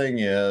other thing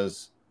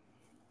is,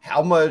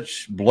 how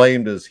much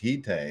blame does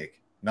he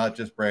take, not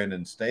just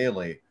Brandon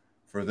Staley,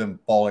 for them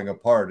falling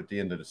apart at the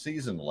end of the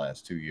season the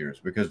last 2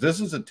 years? Because this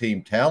is a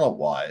team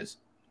talent-wise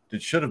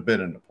that should have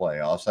been in the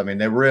playoffs. I mean,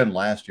 they were in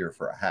last year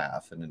for a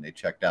half, and then they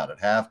checked out at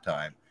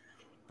halftime.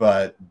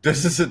 But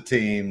this is a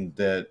team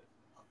that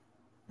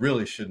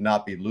really should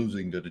not be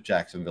losing to the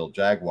Jacksonville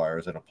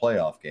Jaguars in a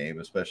playoff game,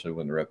 especially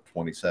when they're up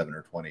 27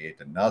 or 28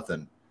 to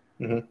nothing.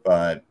 Mm-hmm.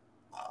 But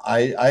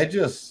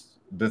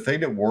the thing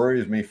that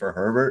worries me for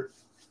Herbert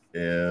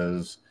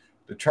is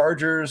the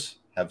Chargers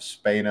have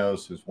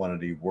Spanos, who's one of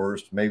the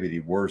worst, maybe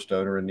the worst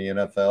owner in the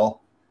NFL.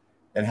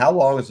 And how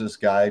long is this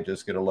guy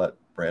just going to let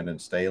Brandon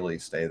Staley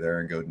stay there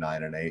and go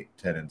 9-8,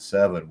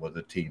 10-7 with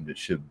a team that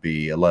should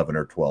be 11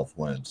 or 12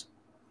 wins?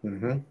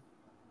 Mm-hmm.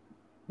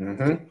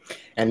 Mm-hmm.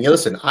 And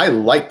listen, I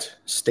liked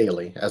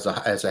Staley as a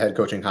head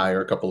coaching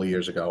hire a couple of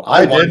years ago.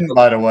 I didn't,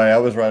 by the way. I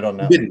was right on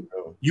that.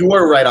 You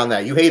were right on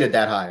that. You hated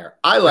that hire.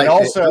 I liked it.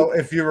 Also,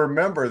 if you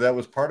remember, that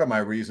was part of my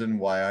reason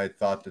why I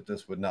thought that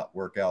this would not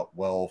work out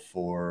well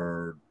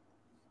for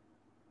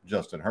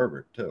Justin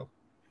Herbert, too.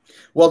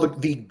 Well,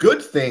 the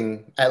good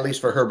thing, at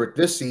least for Herbert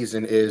this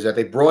season, is that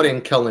they brought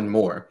in Kellen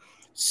Moore.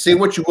 Say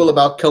what you will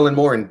about Kellen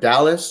Moore in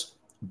Dallas,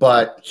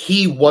 but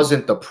he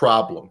wasn't the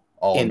problem.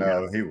 Oh,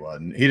 no, he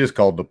wasn't. He just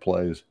called the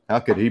plays. How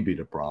could he be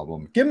the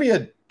problem? Give me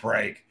a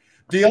break.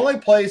 The only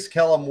place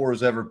Kellen Moore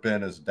has ever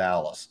been is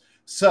Dallas.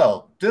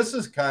 So this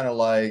is kind of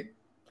like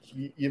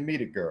you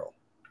meet a girl,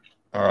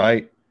 all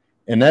right?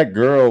 And that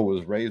girl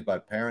was raised by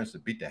parents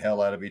that beat the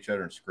hell out of each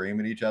other and scream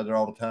at each other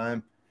all the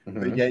time. Mm-hmm.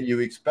 But yet you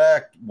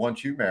expect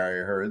once you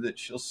marry her that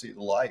she'll see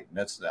the light.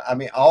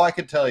 And all I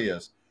can tell you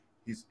is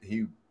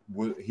he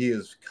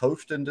is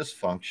coached in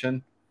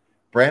dysfunction.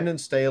 Brandon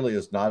Staley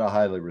is not a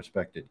highly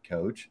respected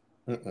coach.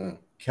 Mm-mm.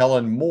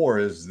 Kellen Moore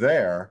is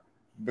there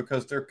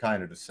because they're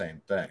kind of the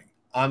same thing.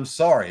 I'm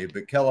sorry,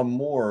 but Kellen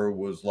Moore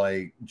was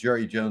like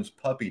Jerry Jones'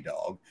 puppy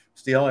dog.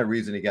 It's the only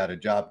reason he got a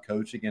job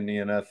coaching in the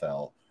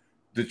NFL.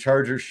 The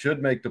Chargers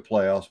should make the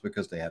playoffs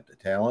because they have the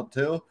talent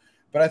to.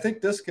 But I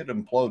think this could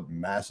implode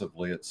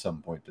massively at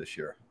some point this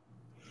year.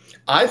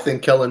 I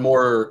think Kellen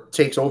Moore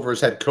takes over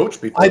as head coach.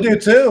 I do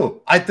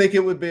too. I think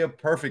it would be a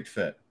perfect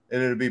fit.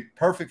 And it would be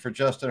perfect for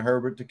Justin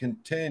Herbert to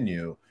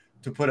continue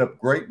to put up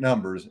great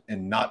numbers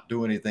and not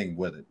do anything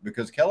with it.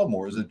 Because Kellen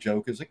Moore is a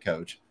joke as a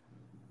coach.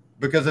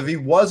 Because if he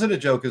wasn't a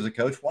joke as a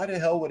coach, why the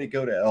hell would he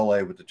go to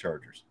LA with the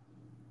Chargers?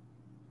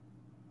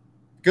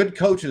 Good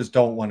coaches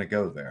don't want to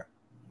go there.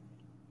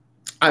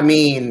 I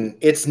mean,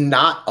 it's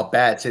not a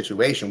bad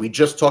situation. We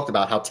just talked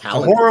about how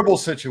talented. It's a horrible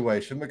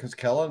situation because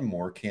Kellen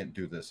Moore can't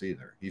do this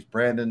either. He's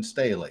Brandon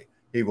Staley.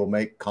 He will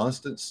make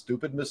constant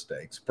stupid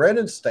mistakes.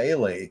 Brandon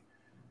Staley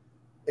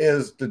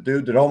is the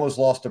dude that almost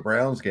lost the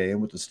Browns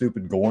game with the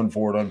stupid going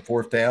for it on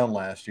 4th down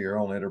last year.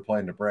 Only they're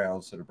playing the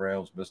Browns, so the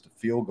Browns missed a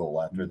field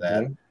goal after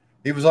that.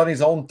 He was on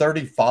his own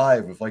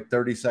 35 with like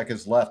 30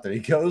 seconds left, and he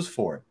goes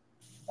for it.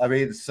 I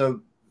mean,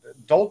 so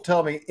don't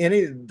tell me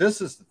any.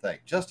 This is the thing.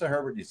 Justin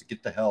Herbert needs to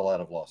get the hell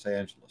out of Los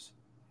Angeles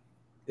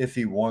if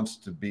he wants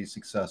to be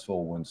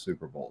successful and win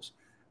Super Bowls.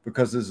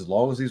 Because as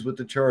long as he's with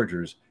the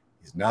Chargers,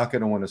 he's not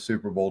going to win a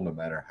Super Bowl no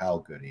matter how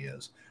good he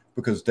is.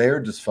 Because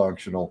they're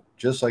dysfunctional,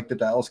 just like the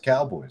Dallas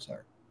Cowboys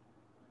are.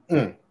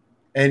 Mm.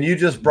 And you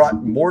just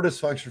brought more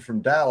dysfunction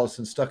from Dallas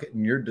and stuck it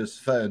in your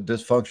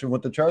dysfunction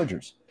with the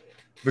Chargers.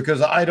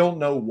 Because I don't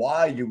know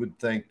why you would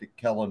think that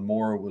Kellen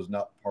Moore was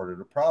not part of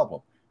the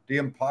problem. The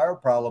entire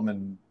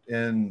problem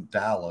in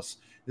Dallas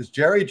is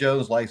Jerry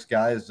Jones likes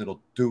guys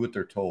that'll do what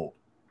they're told.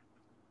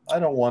 I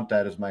don't want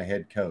that as my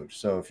head coach.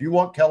 So if you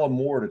want Kellen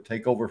Moore to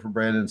take over for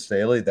Brandon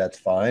Staley, that's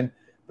fine.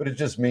 But it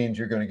just means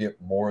you're going to get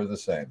more of the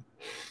same.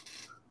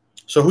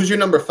 So who's your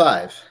number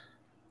 5?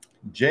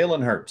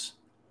 Jalen Hurts.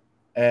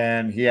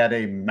 And he had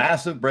a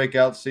massive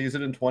breakout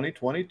season in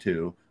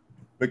 2022.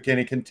 But can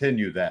he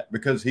continue that?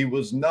 Because he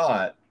was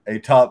not a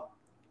top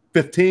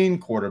 15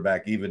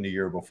 quarterback even the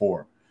year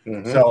before.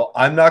 Mm-hmm. So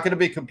I'm not going to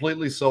be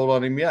completely sold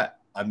on him yet.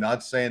 I'm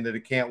not saying that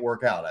it can't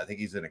work out. I think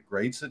he's in a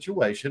great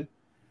situation.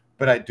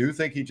 But I do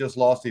think he just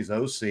lost his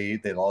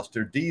OC. They lost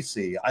their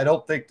DC. I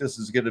don't think this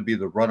is going to be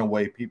the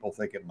runaway people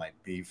think it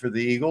might be for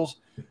the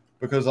Eagles.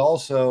 Because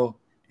also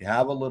you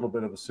have a little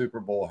bit of a Super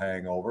Bowl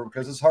hangover.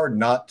 Because it's hard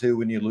not to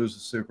when you lose a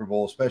Super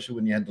Bowl, especially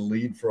when you had to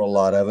lead for a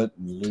lot of it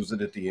and lose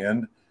it at the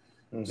end.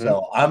 Mm-hmm.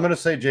 So I'm going to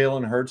say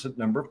Jalen Hurts at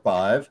number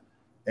 5.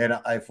 And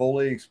I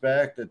fully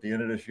expect at the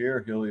end of this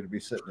year, he'll either be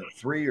sitting at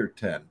 3 or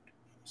 10.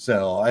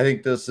 So I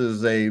think this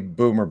is a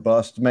boom or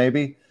bust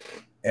maybe.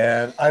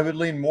 And I would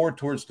lean more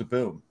towards the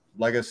boom.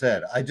 Like I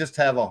said, I just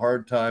have a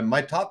hard time.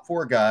 My top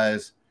 4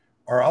 guys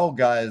are all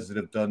guys that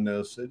have done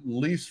this at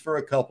least for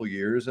a couple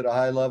years at a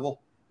high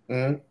level.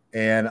 Mm-hmm.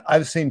 And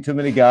I've seen too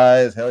many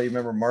guys. Hell, you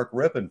remember Mark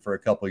Rippon for a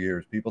couple of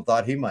years. People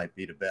thought he might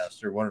be the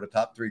best or one of the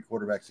top 3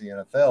 quarterbacks in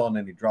the NFL, and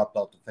then he dropped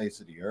off the face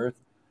of the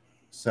earth.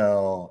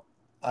 So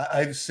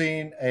I've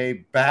seen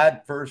a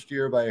bad first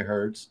year by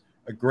Hurts,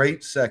 a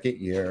great second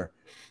year.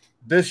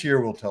 This year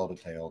will tell the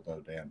tale,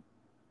 though, Dan.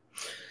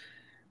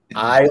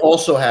 I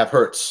also have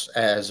Hurts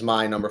as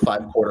my number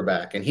 5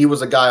 quarterback, and he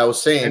was a guy I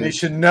was saying. And he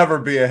should never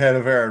be ahead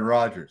of Aaron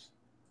Rodgers.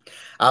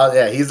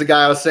 Yeah, he's the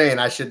guy I was saying.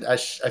 I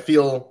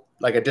feel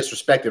like I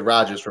disrespected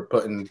Rodgers for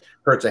putting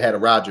Hurts ahead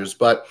of Rodgers,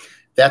 but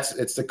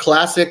it's the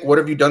classic. What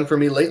have you done for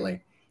me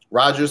lately?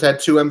 Rodgers had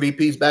 2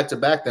 MVPs back to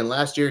back. Then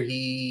last year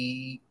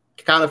he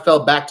kind of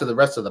fell back to the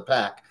rest of the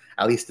pack,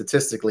 at least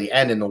statistically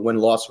and in the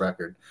win-loss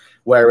record.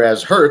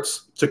 Whereas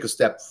Hurts took a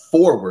step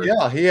forward.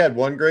 Yeah, he had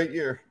one great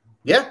year.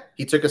 Yeah,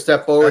 he took a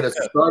step forward as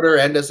a starter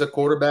and as a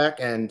quarterback.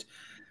 And,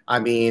 I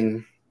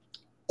mean,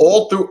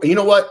 all through – you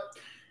know what,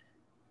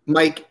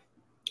 Mike?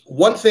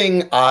 One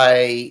thing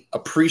I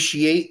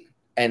appreciate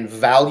and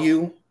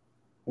value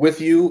with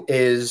you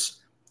is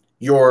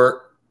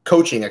your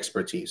coaching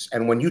expertise.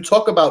 And when you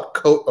talk about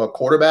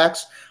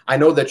quarterbacks, I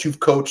know that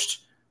you've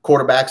coached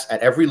quarterbacks at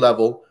every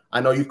level.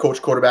 I know you've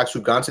coached quarterbacks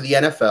who've gone to the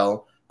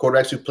NFL,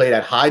 quarterbacks who've played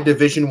at high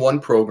Division I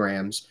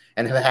programs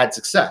and have had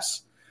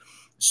success.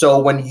 So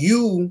when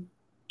you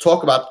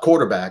talk about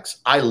quarterbacks,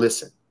 I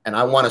listen and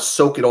I want to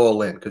soak it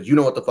all in because you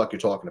know what the fuck you're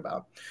talking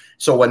about.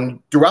 So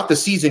when throughout the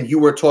season you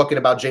were talking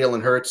about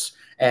Jalen Hurts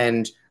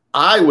and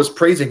I was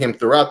praising him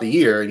throughout the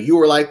year, and you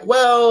were like,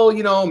 well,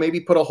 you know, maybe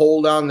put a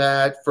hold on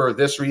that for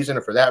this reason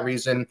or for that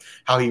reason,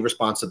 how he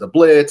responds to the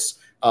blitz,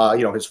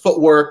 you know, his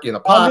footwork in the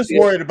pocket. I'm just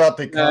worried about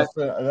the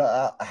constant,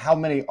 how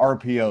many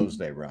RPOs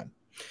they run.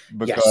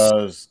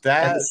 Because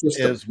that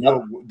is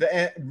what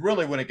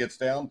really, when it gets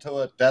down to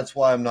it, that's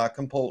why I'm not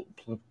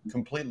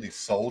completely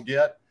sold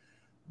yet.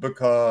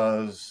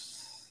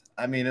 Because,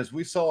 I mean, as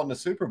we saw in the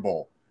Super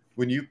Bowl,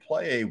 when you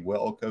play a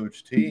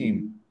well-coached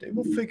team, they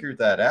will figure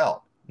that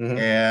out. Mm-hmm.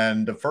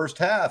 And the first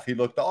half, he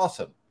looked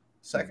awesome.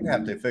 Second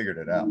half, they figured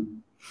it out.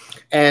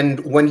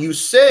 And when you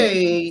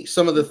say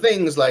some of the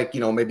things like, you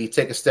know, maybe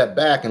take a step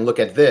back and look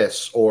at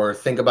this or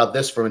think about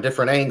this from a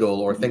different angle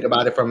or think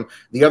about it from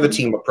the other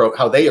team approach,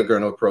 how they are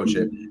going to approach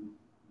it,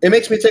 it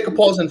makes me take a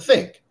pause and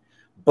think.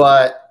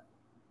 But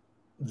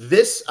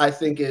this, I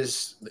think,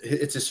 it's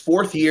his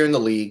 4th year in the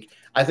league.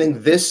 I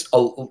think this,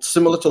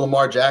 similar to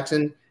Lamar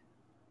Jackson,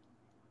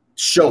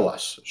 show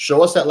us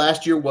that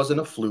last year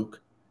wasn't a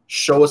fluke.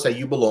 Show us that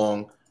you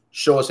belong.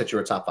 Show us that you're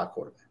a top 5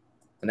 quarterback.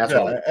 And that's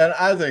all. And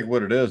I think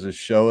what it is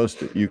show us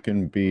that you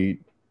can beat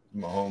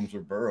Mahomes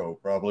or Burrow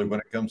probably when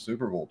it comes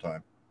Super Bowl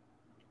time.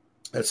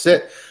 That's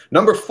it.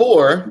 Number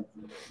 4,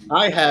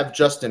 I have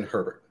Justin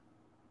Herbert.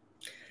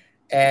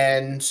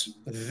 And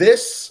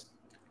this,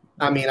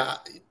 I mean,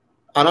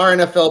 on our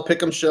NFL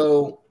Pick'em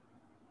show,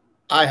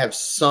 I have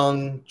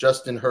sung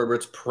Justin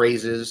Herbert's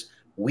praises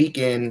week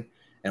in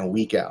and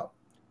week out.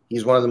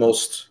 He's one of the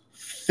most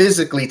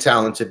physically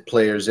talented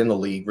players in the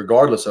league,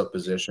 regardless of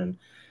position.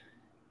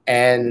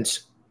 And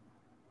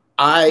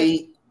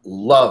I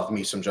love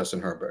me some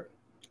Justin Herbert.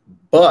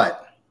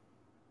 But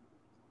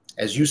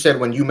as you said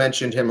when you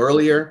mentioned him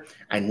earlier,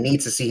 I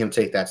need to see him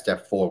take that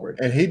step forward.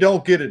 And he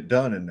don't get it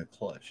done in the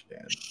clutch,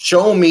 Dan.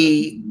 Show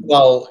me,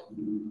 well,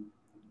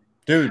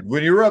 Dude,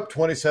 when you were up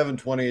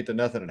 27-28 to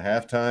nothing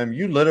at halftime,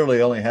 you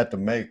literally only had to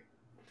make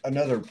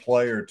another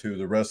play or two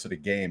the rest of the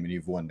game, and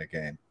you've won the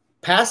game.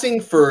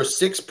 Passing for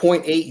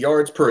 6.8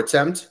 yards per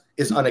attempt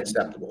is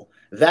unacceptable.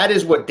 That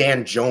is what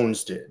Dan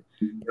Jones did.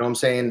 You know what I'm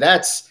saying?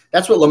 That's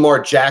what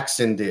Lamar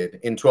Jackson did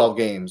in 12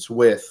 games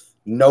with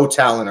no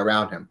talent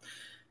around him.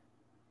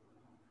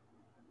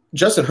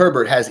 Justin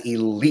Herbert has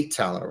elite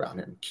talent around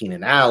him.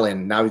 Keenan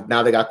Allen.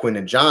 Now they got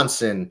Quentin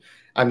Johnson.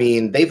 I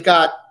mean, they've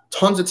got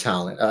tons of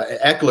talent.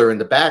 Eckler in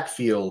the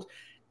backfield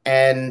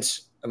and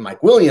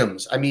Mike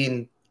Williams. I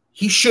mean,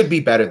 he should be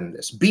better than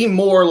this. Be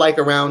more like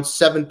around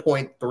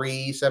 7.3,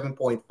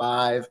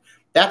 7.5.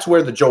 That's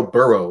where the Joe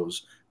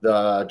Burrows,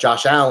 the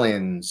Josh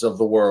Allens of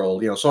the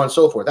world, so on and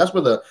so forth. That's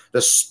where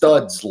the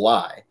studs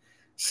lie.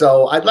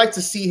 So I'd like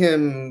to see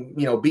him,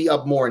 be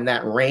up more in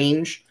that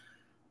range.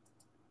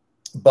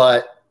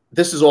 But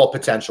this is all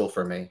potential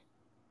for me,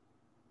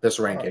 this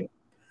ranking.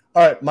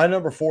 All right, my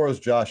number 4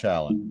 is Josh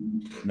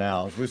Allen.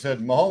 Now, as we said,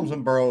 Mahomes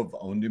and Burrow have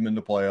owned him in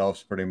the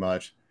playoffs pretty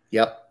much.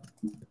 Yep.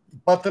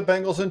 But the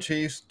Bengals and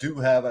Chiefs do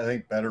have, I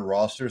think, better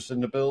rosters than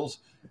the Bills.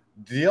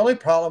 The only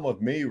problem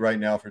with me right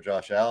now for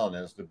Josh Allen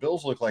is the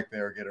Bills look like they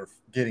are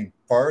getting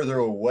farther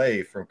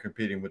away from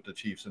competing with the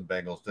Chiefs and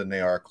Bengals than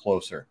they are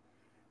closer.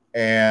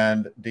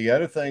 And the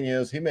other thing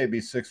is he may be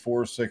 6'4",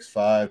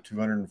 6'5",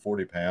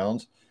 240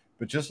 pounds,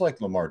 but just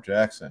like Lamar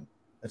Jackson,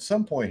 at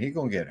some point he's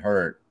going to get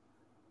hurt.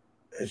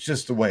 It's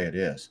just the way it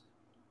is.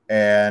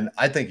 And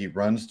I think he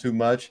runs too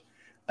much.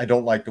 I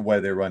don't like the way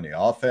they run the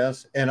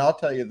offense. And I'll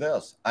tell you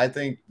this, I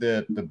think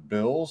that the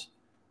Bills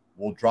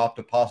will drop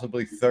to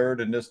possibly third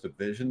in this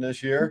division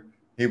this year.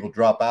 He will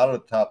drop out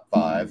of the top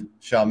 5.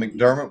 Sean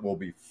McDermott will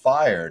be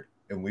fired,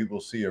 and we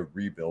will see a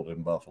rebuild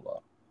in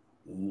Buffalo.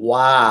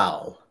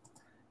 Wow.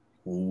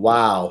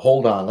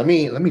 Hold on. Let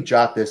me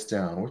jot this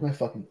down. Where's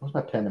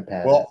my pen and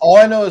pad? Well, all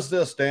I know is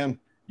this, Dan.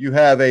 You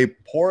have a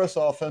porous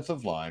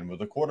offensive line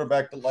with a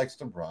quarterback that likes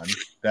to run.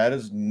 That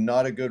is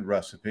not a good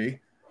recipe.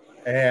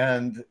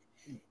 And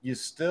you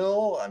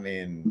still,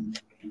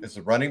 is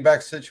the running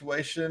back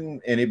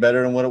situation any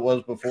better than what it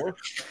was before?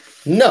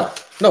 No,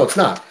 it's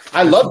not.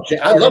 I love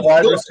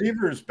wide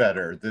receivers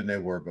better than they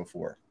were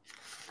before.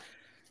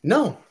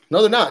 No,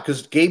 they're not,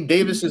 because Gabe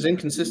Davis is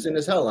inconsistent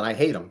as hell, and I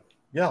hate him.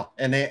 Yeah,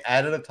 and they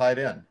added a tight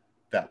end.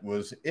 That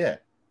was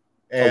it.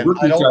 And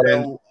rookie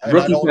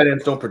tight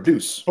ends don't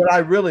produce. But I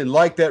really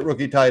like that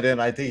rookie tight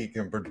end. I think he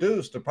can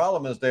produce. The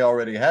problem is they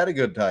already had a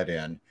good tight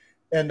end.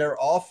 And their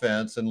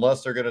offense,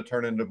 unless they're going to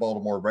turn into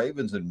Baltimore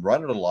Ravens and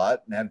run it a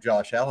lot and have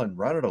Josh Allen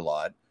run it a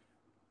lot,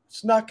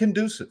 it's not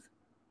conducive.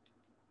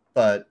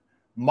 But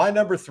my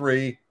number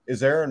 3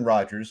 is Aaron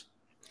Rodgers.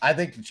 I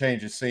think the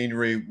change of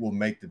scenery will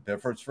make the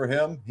difference for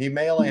him. He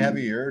may only have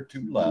a year or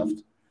 2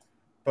 left.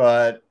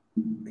 But,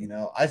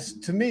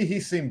 to me, he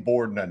seemed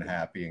bored and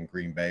unhappy in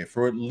Green Bay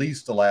for at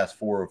least the last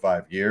 4 or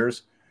 5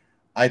 years.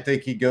 I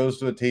think he goes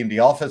to a team. The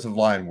offensive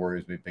line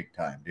worries me big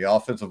time. The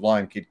offensive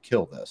line could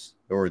kill this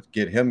or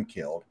get him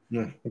killed.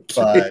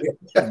 But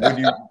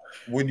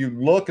when you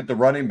look at the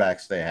running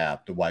backs they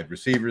have, the wide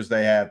receivers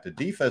they have, the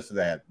defense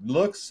they have,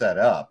 looks set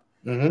up.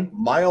 Mm-hmm.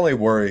 My only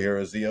worry here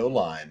is the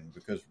O-line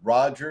because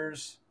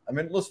Rodgers,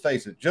 let's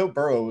face it, Joe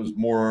Burrow is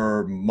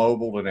more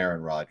mobile than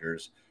Aaron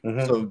Rodgers.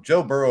 Mm-hmm. So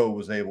Joe Burrow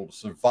was able to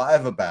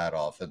survive a bad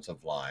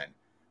offensive line.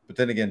 But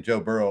then again, Joe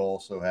Burrow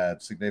also had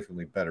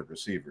significantly better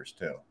receivers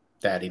too.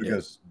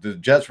 Because the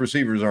Jets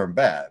receivers aren't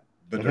bad,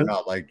 but they're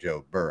not like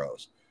Joe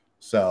Burrow's.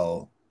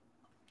 So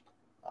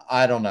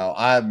I don't know.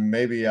 I'm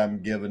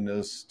giving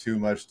this too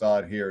much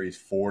thought here. He's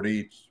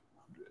 40.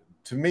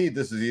 To me,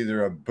 this is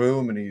either a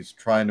boom and he's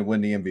trying to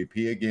win the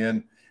MVP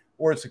again,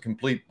 or it's a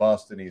complete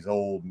bust and he's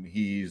old and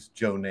he's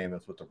Joe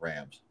Namath with the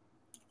Rams.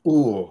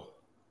 Ooh.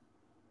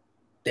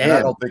 Damn. And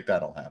I don't think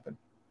that'll happen.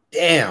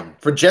 Damn.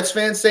 For Jets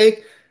fans'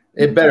 sake,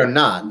 it better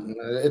not.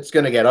 It's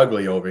going to get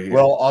ugly over here.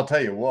 Well, I'll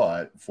tell you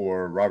what,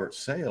 for Robert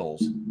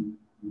Sales,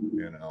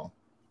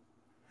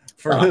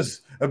 for his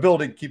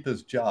ability to keep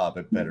his job,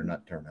 it better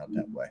not turn out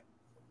that way.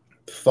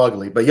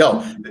 Fugly. But,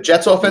 the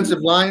Jets'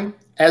 offensive line,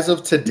 as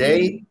of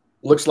today,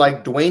 looks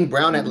like Dwayne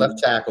Brown at left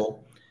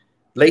tackle,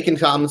 Laken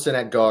Tomlinson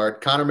at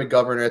guard, Connor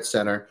McGovern at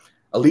center,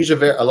 Elijah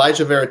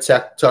Vera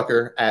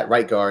Tucker at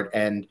right guard,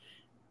 and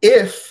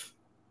if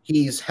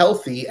he's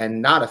healthy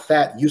and not a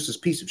fat, useless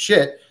piece of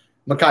shit,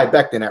 Mekhi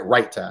Becton at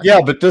right tackle.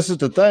 Yeah, but this is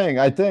the thing.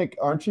 I think,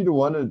 aren't you the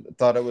one that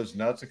thought it was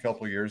nuts a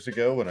couple of years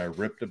ago when I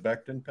ripped a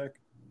Becton pick?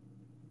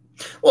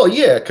 Well,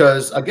 yeah,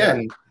 because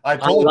again, I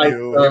told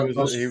you he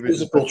was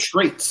physical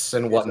traits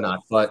and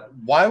whatnot. But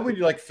why would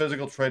you like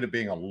physical trait of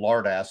being a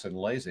lard ass and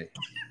lazy?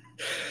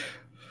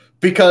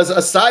 Because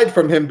aside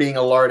from him being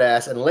a lard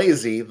ass and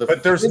lazy,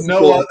 but there's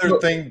no other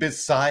thing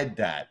beside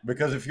that.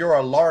 Because if you're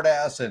a lard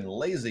ass and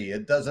lazy,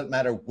 it doesn't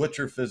matter what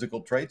your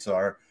physical traits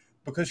are.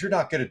 Because you're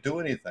not going to do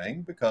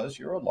anything because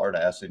you're a lard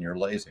ass and you're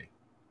lazy.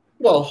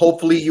 Well,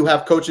 hopefully you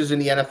have coaches in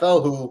the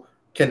NFL who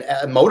can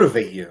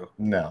motivate you.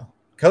 No.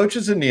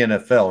 Coaches in the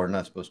NFL are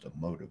not supposed to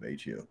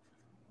motivate you.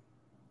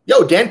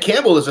 Yo, Dan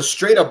Campbell is a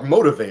straight-up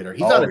motivator.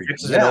 He's not a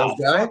X's and O's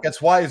guy.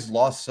 That's why he's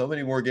lost so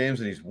many more games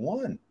than he's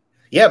won.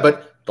 Yeah,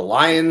 but the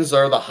Lions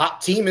are the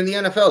hot team in the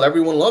NFL.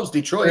 Everyone loves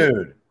Detroit.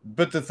 Dude,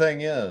 but the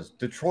thing is,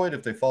 Detroit,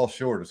 if they fall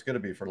short, it's going to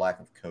be for lack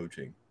of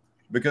coaching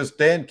because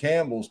Dan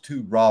Campbell's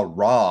too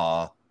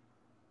rah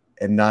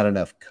and not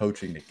enough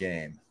coaching the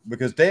game.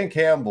 Because Dan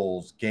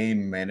Campbell's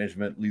game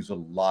management leaves a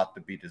lot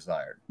to be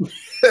desired.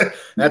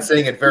 That's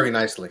saying it very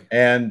nicely.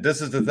 And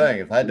this is the thing.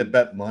 If I had to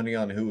bet money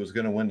on who was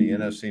going to win the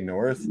NFC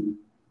North,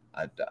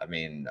 I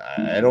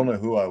don't know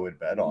who I would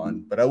bet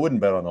on, but I wouldn't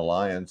bet on the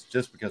Lions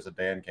just because of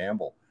Dan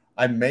Campbell.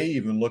 I may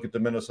even look at the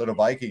Minnesota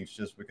Vikings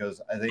just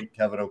because I think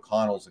Kevin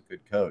O'Connell's a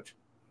good coach.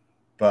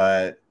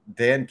 But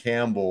Dan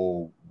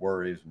Campbell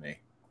worries me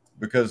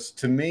because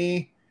to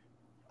me,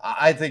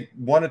 I think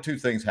one of two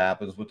things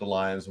happens with the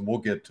Lions, and we'll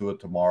get to it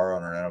tomorrow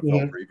on our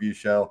NFL preview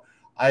show.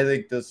 I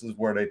think this is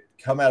where they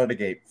come out of the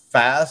gate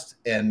fast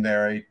and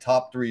they're a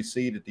top 3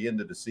 seed at the end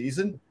of the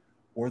season,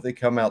 or they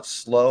come out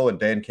slow and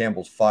Dan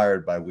Campbell's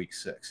fired by week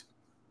 6.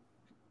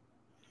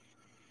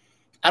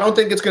 I don't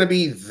think it's going to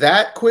be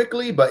that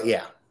quickly, but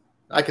yeah,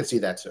 I can see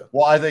that too.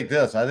 Well, I think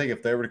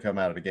if they were to come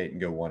out of the gate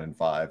and go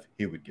 1-5,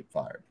 he would get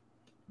fired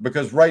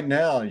because right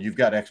now you've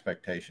got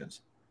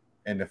expectations,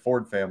 and the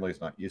Ford family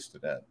is not used to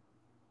that.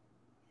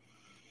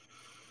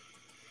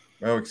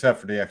 Well, except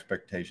for the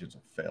expectations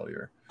of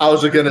failure. I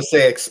was going to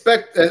say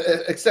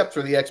except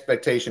for the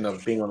expectation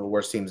of being one of the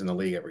worst teams in the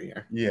league every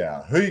year.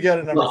 Yeah. Who you got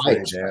at number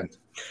 3, Dan?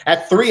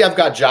 At 3, I've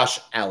got Josh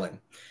Allen.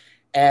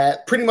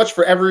 Pretty much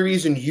for every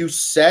reason you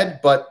said,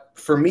 but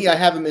for me, I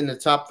have him in the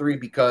top 3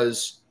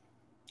 because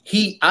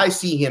I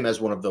see him as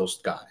one of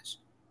those guys.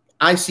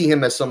 I see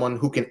him as someone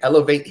who can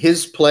elevate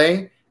his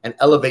play and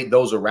elevate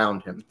those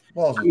around him.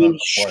 Well, not in the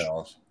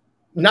playoffs.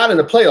 Not in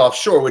the playoffs,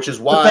 sure, which is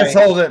why but that's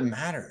all that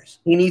matters.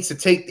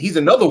 He's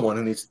another one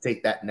who needs to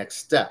take that next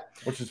step.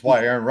 Which is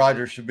why Aaron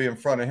Rodgers should be in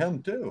front of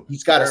him, too.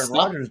 He's got to Aaron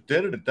Rodgers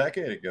did it a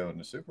decade ago in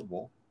the Super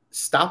Bowl.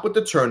 Stop with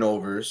the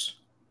turnovers.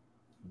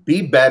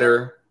 Be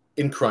better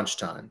in crunch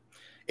time.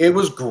 It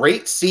was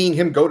great seeing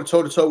him go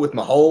toe-to-toe with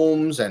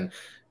Mahomes and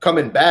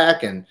coming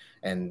back and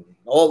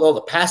all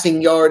the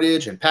passing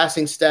yardage and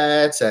passing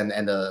stats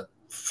and the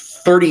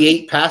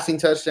 38 passing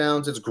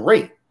touchdowns. It's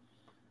great.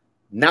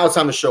 Now it's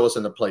time to show us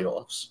in the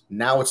playoffs.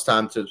 Now it's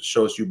time to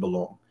show us you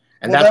belong.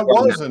 And that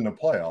was in the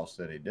playoffs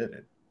that he did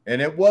it.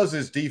 And it was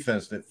his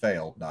defense that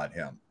failed, not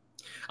him.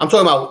 I'm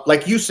talking about,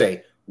 like you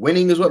say,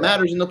 winning is what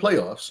matters in the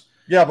playoffs.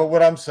 Yeah, but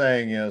what I'm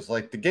saying is,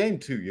 like the game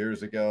 2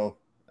 years ago,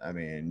 I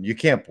mean, you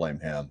can't blame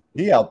him.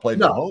 He outplayed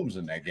Mahomes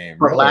in that game.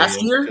 But last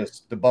year?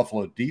 Just the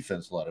Buffalo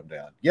defense let him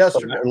down.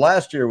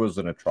 Last year was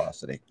an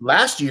atrocity.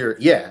 Last year,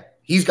 yeah.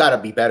 He's got to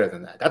be better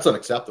than that. That's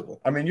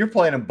unacceptable. I mean, you're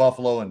playing in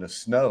Buffalo in the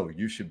snow.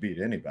 You should beat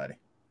anybody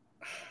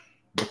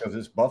because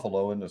it's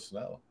Buffalo in the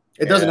snow.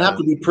 It doesn't have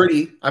to be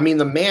pretty. I mean,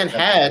 the man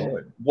had,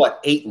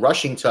 8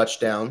 rushing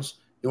touchdowns.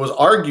 It was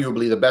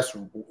arguably the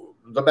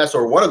best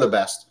or one of the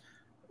best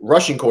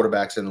rushing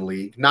quarterbacks in the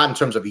league, not in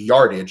terms of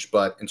yardage,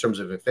 but in terms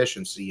of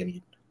efficiency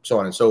and so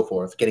on and so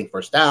forth, getting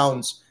first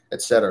downs,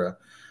 etc.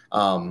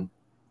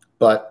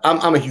 But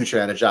I'm a huge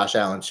fan of Josh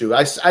Allen too.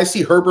 I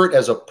see Herbert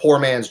as a poor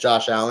man's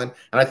Josh Allen,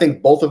 and I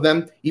think both of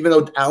them, even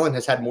though Allen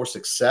has had more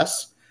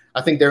success,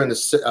 I think they're in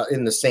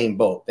the same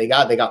boat. They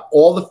got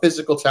all the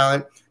physical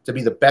talent to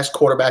be the best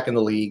quarterback in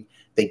the league.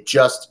 They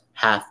just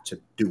have to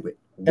do it.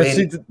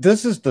 See,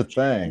 this is the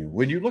thing.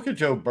 When you look at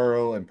Joe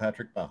Burrow and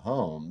Patrick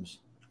Mahomes,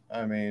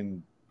 I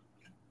mean,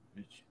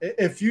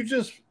 if you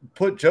just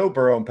put Joe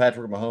Burrow and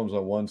Patrick Mahomes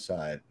on one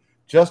side,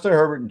 Justin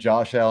Herbert and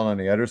Josh Allen on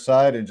the other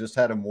side, and just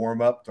had them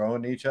warm up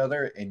throwing to each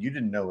other, and you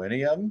didn't know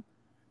any of them,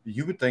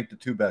 you would think the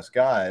 2 best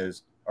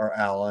guys are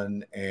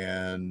Allen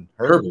and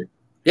Herbert.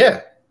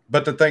 Yeah.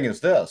 But the thing is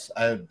this,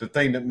 the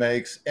thing that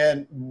makes,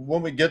 and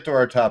when we get to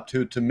our top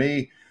 2, to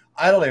me,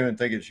 I don't even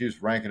think it's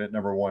used ranking at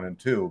number 1 and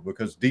 2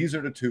 because these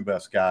are the 2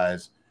 best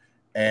guys.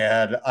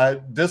 And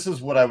this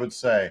is what I would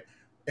say.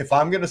 If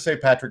I'm going to say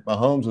Patrick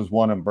Mahomes is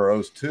 1 and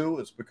Burrow's 2,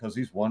 it's because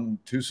he's won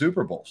 2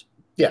 Super Bowls.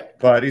 Yeah.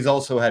 But he's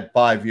also had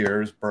 5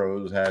 years.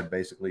 Burrow's had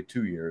basically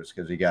 2 years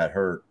because he got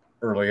hurt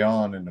early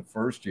on in the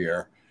first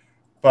year.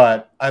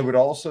 But I would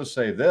also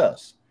say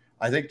this.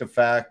 I think the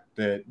fact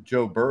that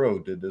Joe Burrow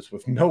did this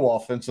with no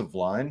offensive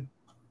line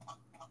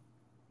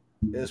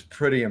is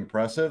pretty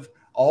impressive.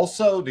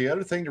 Also, the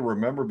other thing to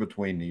remember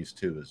between these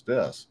two is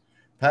this.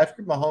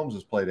 Patrick Mahomes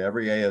has played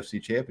every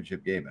AFC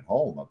championship game at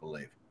home, I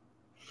believe.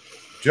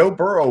 Joe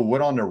Burrow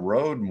went on the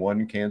road and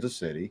won in Kansas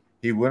City.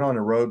 He went on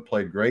the road,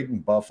 played great in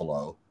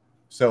Buffalo.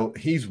 So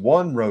he's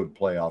won road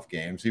playoff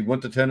games. He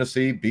went to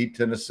Tennessee, beat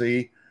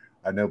Tennessee.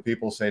 I know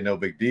people say no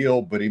big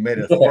deal, but he made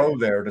a throw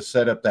there to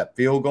set up that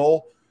field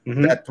goal.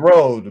 Mm-hmm. That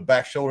throw, the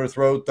back shoulder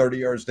throw, 30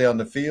 yards down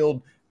the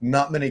field,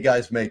 not many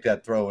guys make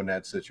that throw in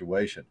that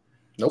situation.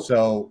 Nope.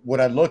 So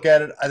when I look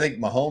at it, I think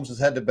Mahomes has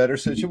had the better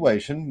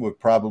situation with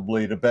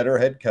probably the better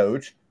head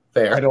coach.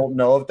 Fair. I don't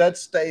know if that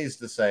stays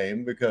the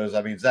same because,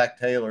 I mean, Zach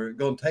Taylor, it's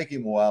going to take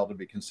him a while to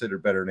be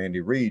considered better than Andy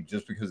Reid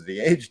just because of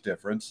the age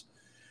difference.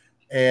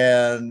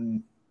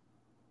 And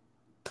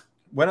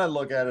when I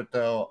look at it,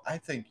 though, I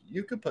think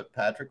you could put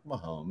Patrick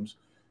Mahomes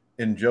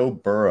and Joe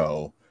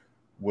Burrow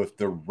with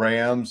the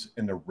Rams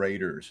and the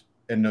Raiders,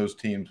 and those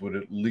teams would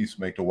at least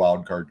make the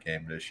wild card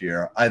game this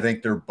year. I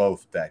think they're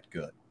both that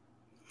good.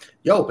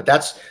 Yo, but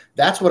that's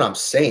what I'm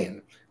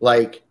saying.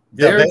 Like,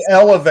 yeah, they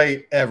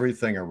elevate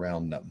everything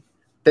around them.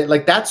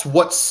 That's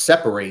what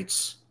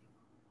separates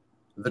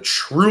the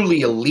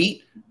truly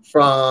elite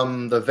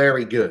from the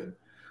very good.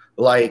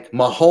 Like,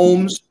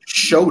 Mahomes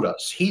showed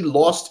us he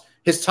lost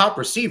his top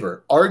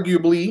receiver,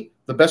 arguably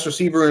the best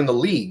receiver in the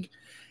league,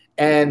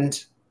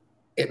 and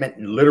it meant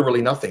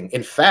literally nothing.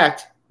 In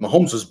fact,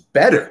 Mahomes was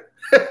better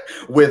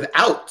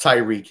without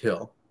Tyreek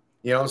Hill.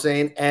 You know what I'm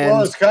saying? And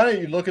well, it's kind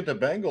of, you look at the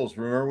Bengals.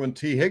 Remember when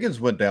T.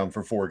 Higgins went down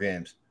for 4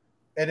 games?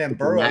 And then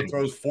Burrow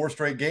throws 4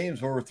 straight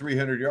games over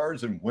 300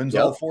 yards and wins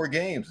all 4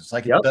 games. It's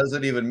like it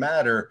doesn't even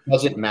matter.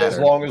 Doesn't matter. As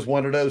long as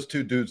one of those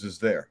 2 dudes is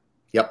there.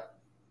 Yep.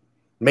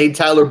 Made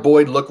Tyler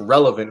Boyd look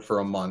relevant for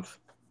a month.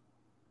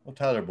 Well,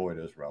 Tyler Boyd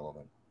is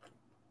relevant.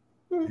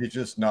 He's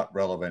just not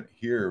relevant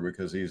here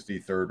because he's the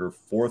 3rd or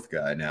 4th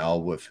guy now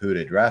with who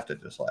they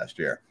drafted this last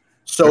year.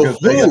 So because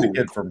they got the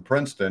kid from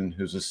Princeton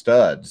who's a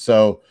stud.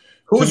 So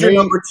who's your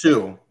number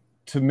 2?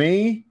 To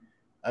me,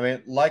 I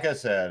mean, like I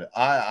said,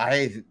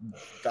 I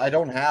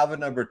don't have a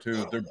number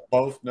 2. They're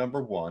both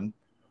number 1.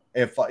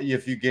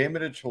 If you gave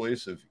me a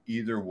choice of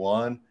either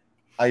one,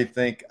 I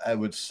think I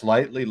would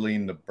slightly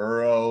lean to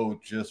Burrow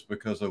just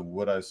because of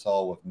what I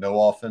saw with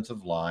no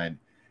offensive line.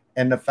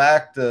 And the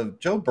fact of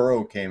Joe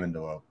Burrow came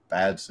into a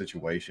bad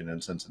situation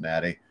in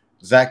Cincinnati.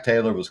 Zach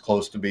Taylor was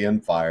close to being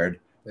fired.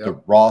 Yep. The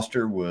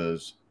roster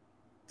was,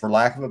 for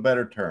lack of a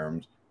better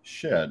term,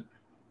 shit.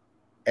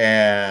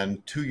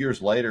 And 2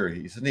 years later,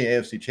 he's in the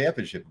AFC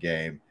Championship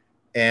game.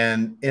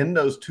 And in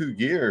those 2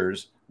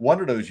 years,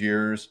 one of those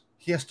years,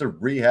 he has to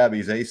rehab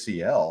his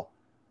ACL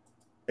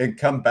and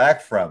come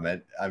back from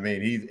it. I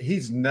mean,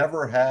 he's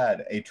never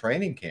had a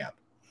training camp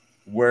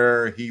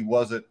where he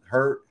wasn't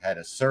hurt, had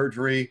a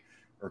surgery,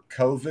 or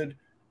COVID,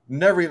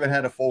 never even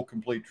had a full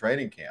complete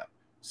training camp.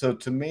 So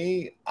to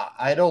me,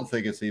 I don't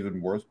think it's even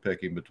worth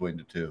picking between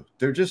the 2.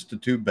 They're just the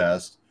 2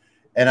 best.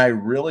 And I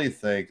really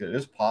think that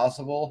it's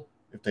possible,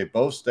 if they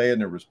both stay in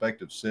their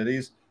respective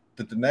cities,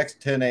 that the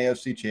next 10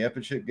 AFC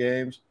Championship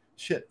games,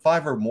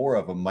 5 or more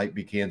of them might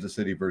be Kansas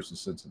City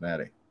versus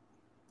Cincinnati.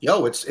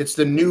 Yo, it's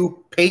the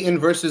new Peyton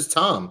versus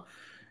Tom.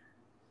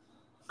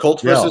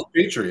 Colts versus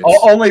Patriots.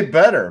 Only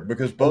better,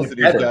 because both of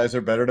these guys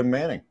are better than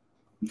Manning.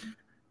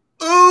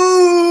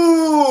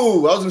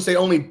 Ooh, I was going to say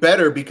only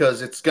better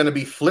because it's going to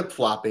be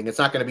flip-flopping. It's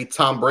not going to be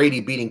Tom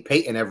Brady beating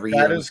Peyton every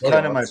year. That is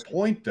kind of my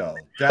point, though.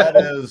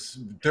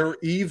 They're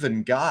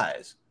even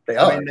guys. They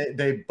are. I mean,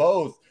 they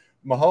both,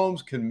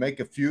 Mahomes can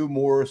make a few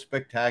more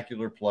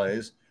spectacular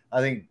plays.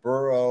 I think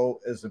Burrow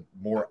is a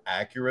more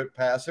accurate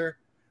passer.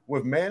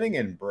 With Manning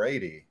and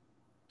Brady,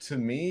 to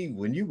me,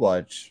 when you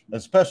watch,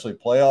 especially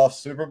playoff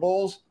Super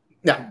Bowls,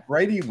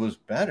 Brady was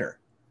better.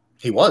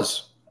 He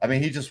was. I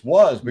mean, he just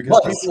was,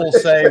 because people will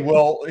say,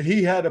 well,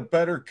 he had a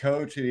better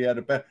coach and he had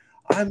a better.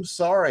 I'm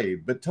sorry,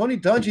 but Tony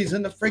Dungy's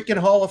in the freaking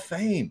Hall of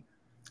Fame.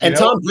 And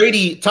Tom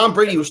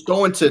Brady was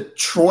throwing to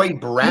Troy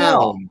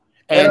Brown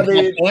and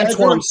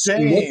Antoine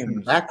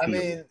James. I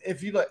mean,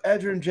 if you look,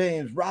 Edgerrin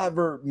James,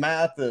 Robert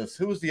Mathis,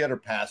 who was the other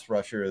pass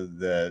rusher?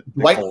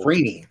 Dwight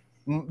Freeney.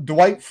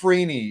 Dwight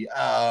Freeney.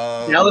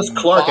 Dallas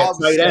Clark Bob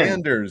at tight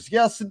Sanders. End.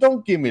 Yes,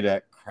 don't give me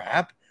that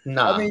crap.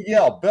 Nah. I mean,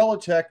 yeah,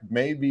 Belichick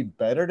may be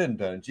better than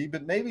Dungy,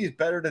 but maybe he's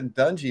better than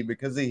Dungy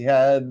because he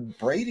had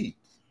Brady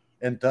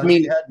and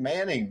Dungy had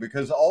Manning.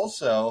 Because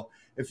also,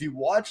 if you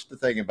watch the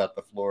thing about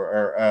the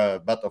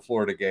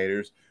Florida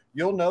Gators,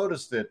 you'll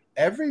notice that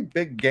every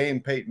big game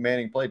Peyton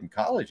Manning played in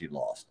college, he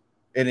lost,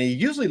 and he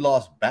usually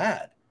lost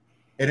bad.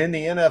 And in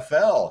the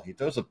NFL, he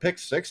throws a pick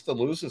 6 to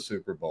lose the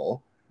Super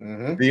Bowl.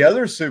 Mm-hmm. The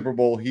other Super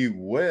Bowl he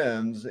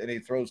wins, and he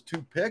throws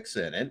 2 picks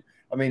in it.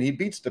 I mean, he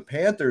beats the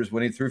Panthers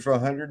when he threw for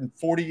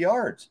 140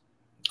 yards.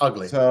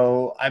 Ugly.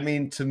 So, I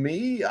mean, to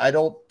me, I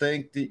don't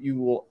think that you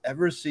will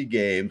ever see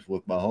games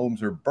with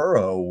Mahomes or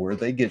Burrow where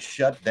they get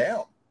shut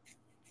down.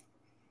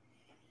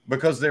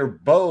 Because they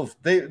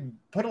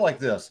put it like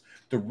this.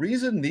 The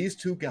reason these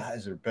 2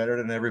 guys are better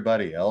than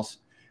everybody else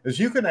is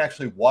you can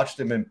actually watch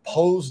them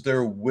impose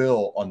their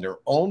will on their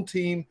own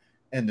team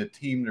and the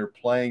team they're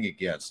playing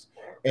against.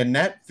 And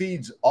that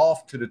feeds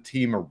off to the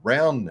team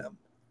around them.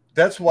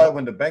 That's why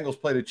when the Bengals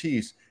play the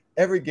Chiefs,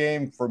 every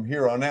game from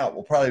here on out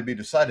will probably be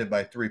decided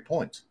by 3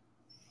 points.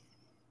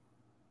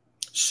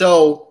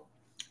 So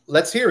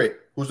let's hear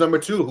it. Who's number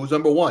 2? Who's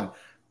number 1?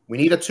 We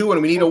need a 2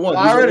 and we need a 1.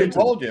 I already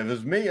told you. If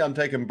it's me, I'm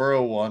taking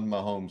Burrow 1,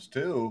 Mahomes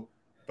 2.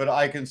 But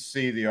I can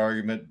see the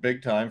argument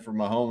big time for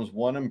Mahomes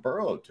 1 and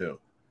Burrow 2.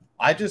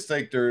 I just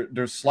think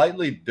they're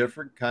slightly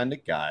different kind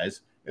of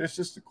guys. It's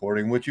just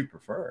according to what you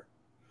prefer.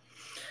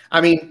 I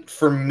mean,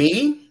 for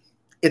me,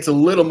 it's a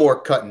little more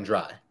cut and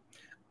dry.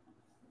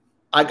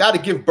 I got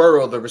to give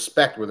Burrow the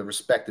respect where the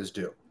respect is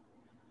due.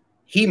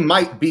 He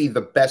might be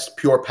the best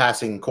pure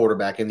passing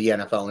quarterback in the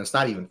NFL, and it's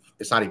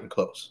not even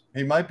close.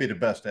 He might be the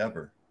best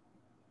ever.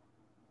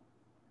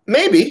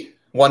 Maybe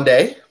one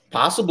day,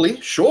 possibly,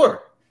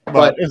 sure.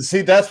 But and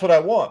see, that's what I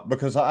want,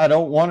 because I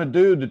don't want a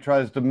dude that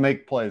tries to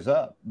make plays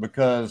up,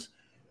 because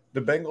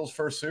the Bengals'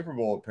 first Super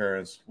Bowl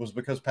appearance was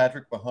because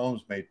Patrick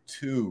Mahomes made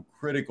two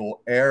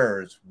critical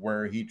errors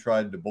where he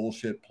tried to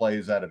bullshit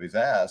plays out of his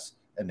ass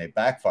and they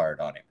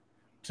backfired on him.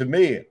 To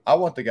me, I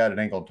want the guy that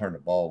ain't going to turn the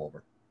ball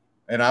over.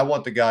 And I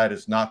want the guy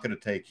that's not going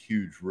to take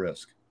huge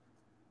risk.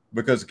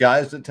 Because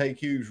guys that take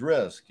huge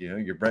risk,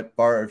 your Brett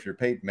Favre, your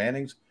Peyton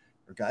Mannings,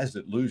 are guys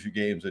that lose you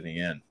games in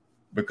the end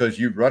because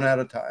you run out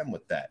of time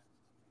with that.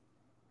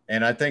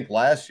 And I think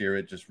last year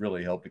it just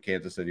really helped that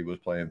Kansas City was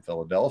playing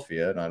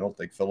Philadelphia, and I don't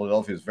think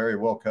Philadelphia is very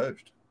well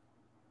coached.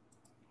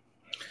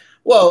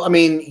 Well, I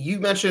mean, you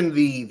mentioned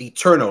the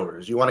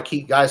turnovers. You want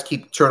to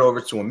keep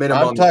turnovers to a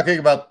minimum. I'm talking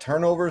about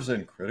turnovers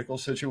in critical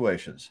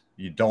situations.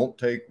 You don't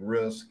take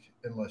risk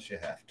unless you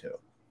have to.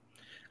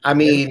 I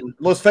mean, and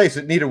let's face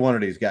it, neither one of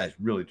these guys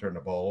really turned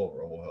the ball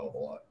over a whole hell of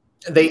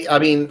a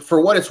lot.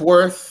 For what it's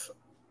worth,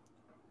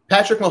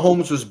 Patrick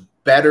Mahomes was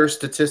better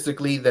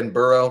statistically than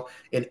Burrow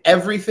in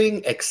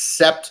everything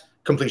except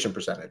completion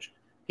percentage.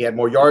 He had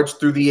more yards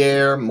through the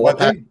air, more. I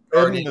think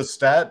in the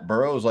stat,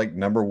 Burrow is like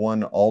number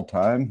one all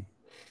time.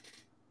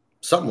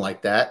 Something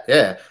like that.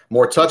 Yeah.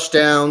 More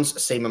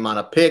touchdowns, same amount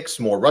of picks,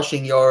 more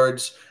rushing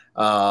yards.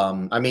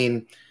 What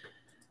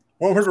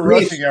were the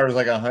rushing yards,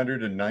 like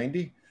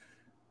 190?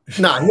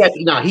 He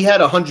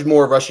had 100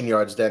 more rushing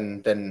yards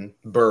than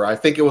Burrow. I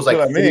think it was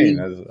like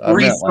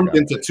three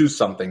something to 2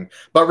 something.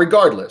 But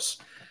regardless,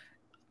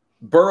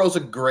 Burrow's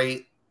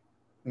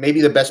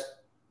maybe the best.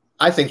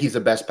 I think he's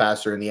the best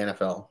passer in the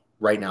NFL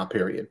right now,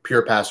 period.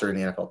 Pure passer in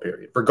the NFL,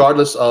 period.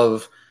 Regardless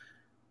of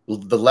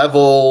the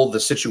level, the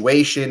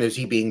situation, is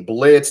he being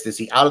blitzed? Is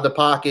he out of the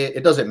pocket?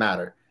 It doesn't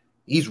matter.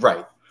 He's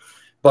right.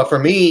 But for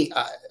me,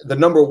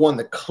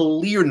 the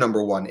clear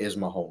number one is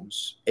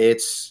Mahomes.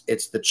 It's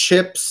the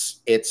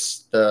chips.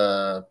 It's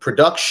the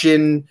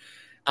production.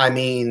 I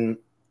mean,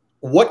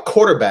 what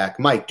quarterback,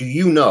 Mike, do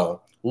you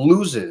know,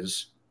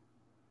 loses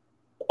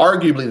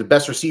arguably the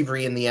best receiver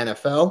in the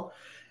NFL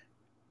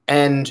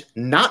and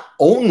not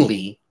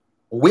only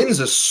wins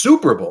a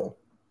Super Bowl,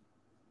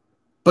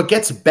 but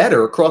gets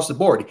better across the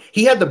board?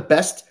 He had the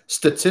best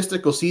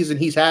statistical season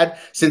he's had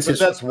since his.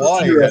 That's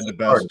why he had the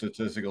best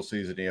statistical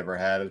season he ever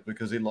had, is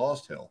because he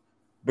lost Hill,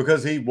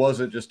 because he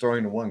wasn't just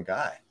throwing to one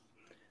guy.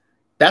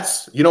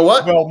 You know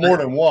what? Well, more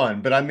than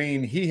one, but I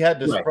mean, he had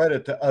to spread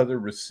it to other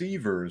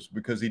receivers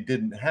because he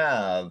didn't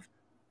have.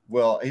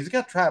 Well, he's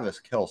got Travis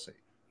Kelce,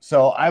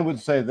 so I would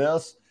say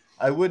this.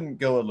 I wouldn't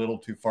go a little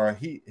too far.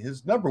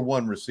 His number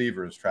one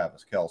receiver is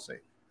Travis Kelce.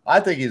 I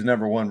think his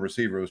number one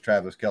receiver was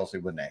Travis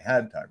Kelce when they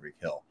had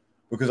Tyreek Hill,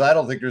 because I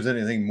don't think there's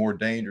anything more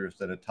dangerous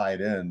than a tight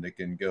end that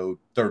can go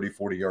 30,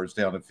 40 yards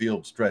down the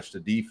field, stretch the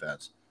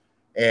defense.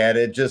 And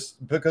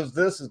because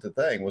this is the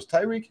thing, was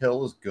Tyreek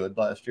Hill as good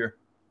last year?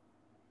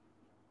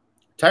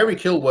 Tyreek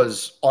Hill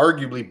was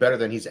arguably better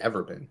than he's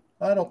ever been.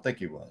 I don't think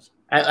he was.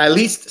 At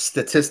least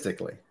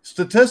statistically.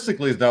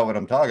 Statistically is not what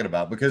I'm talking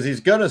about, because he's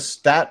going to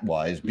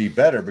stat-wise be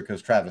better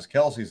because Travis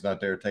Kelce's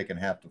not there taking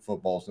half the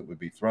footballs that would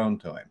be thrown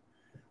to him.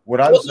 What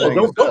I'm saying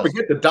don't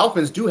forget the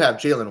Dolphins do have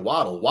Jalen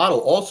Waddle. Waddle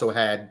also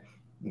had,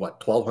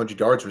 1,200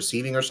 yards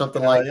receiving or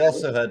something like that? He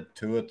also had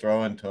Tua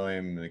throwing to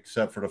him,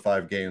 except for the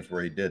 5 games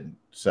where he didn't.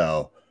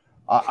 So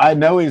I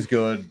know he's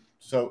good.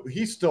 So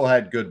he still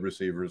had good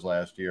receivers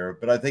last year,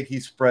 but I think he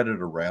spread it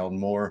around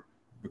more,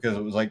 because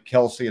it was like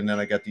Kelce, and then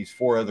I got these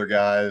 4 other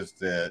guys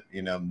that,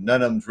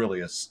 none of them's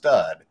really a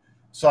stud.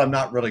 So I'm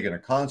not really going to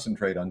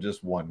concentrate on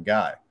just one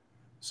guy.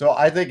 So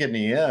I think in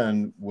the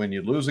end, when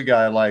you lose a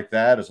guy like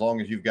that, as long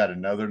as you've got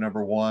another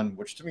number one,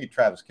 which to me,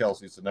 Travis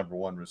Kelce is the number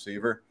one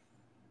receiver,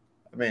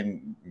 I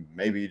mean,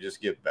 maybe you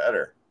just get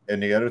better.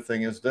 And the other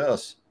thing is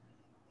this.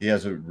 He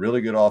has a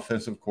really good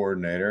offensive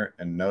coordinator,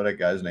 and know that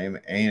guy's name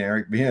ain't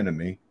Eric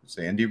Bieniemy. It's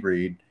Andy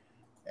Reid.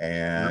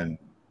 And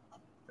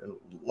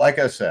like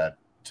I said,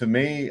 to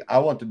me, I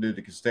want the dude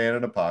that can stand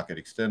in the pocket,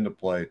 extend the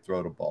play,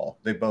 throw the ball.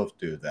 They both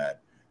do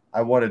that.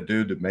 I want a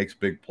dude that makes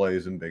big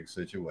plays in big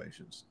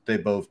situations. They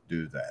both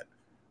do that.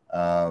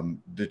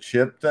 The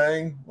chip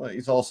thing, well,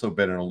 he's also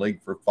been in a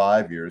league for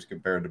 5 years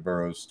compared to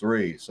Burrow's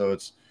 3. So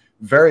it's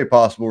very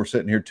possible we're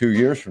sitting here 2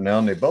 years from now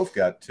and they both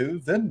got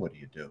 2. Then what do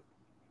you do?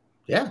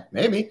 Yeah,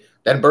 maybe.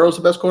 Then Burrow's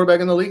the best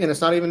quarterback in the league, and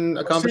it's not even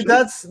a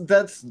conversation. See,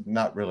 that's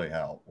not really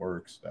how it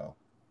works, though.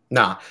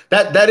 Nah,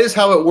 that is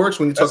how it works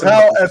when you talk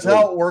about. That's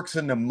how it works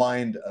in the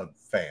mind of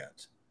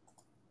fans,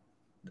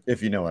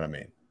 if you know what I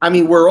mean. I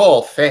mean, we're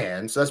all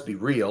fans. Let's be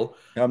real.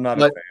 I'm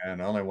not a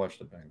fan. I only watch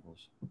the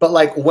Bengals. But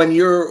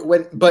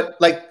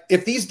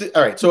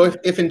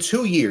if in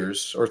 2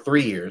 years or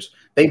 3 years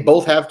they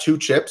both have 2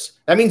 chips,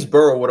 that means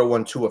Burrow would have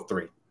won 2 of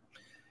 3.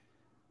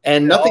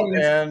 And nothing.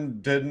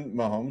 And didn't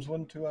Mahomes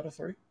win 2 out of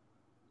 3?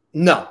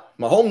 No,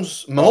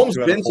 Mahomes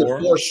been to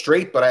 4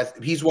 straight, but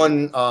he's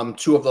won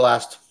 2 of the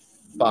last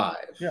 5.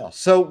 Yeah.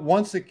 So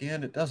once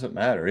again, it doesn't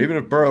matter. Even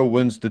if Burrow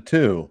wins the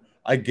 2,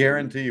 I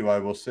guarantee you, I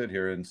will sit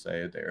here and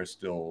say they're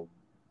still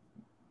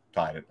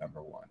tied at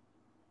number 1,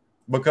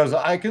 because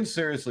I can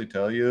seriously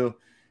tell you,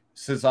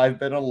 since I've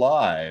been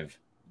alive,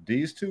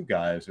 These two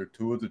guys are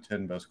two of the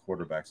 10 best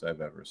quarterbacks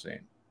I've ever seen.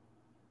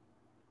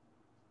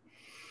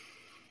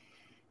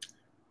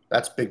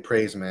 That's big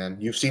praise, man.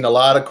 You've seen a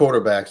lot of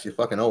quarterbacks. You're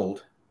fucking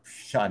old.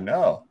 I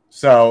know.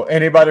 So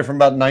anybody from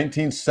about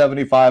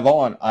 1975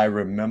 on, I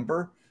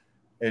remember.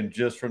 And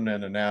just from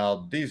then and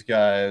now, these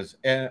guys,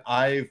 and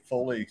I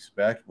fully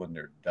expect when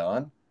they're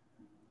done,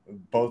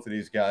 both of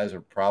these guys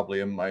are probably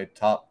in my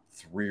top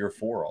 3 or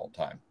 4 all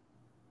time.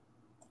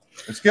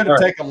 It's going to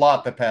take a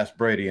lot to pass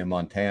Brady and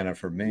Montana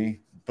for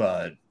me,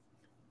 but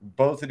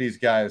both of these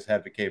guys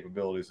have the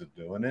capabilities of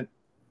doing it.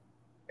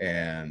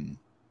 And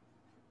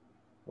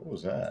what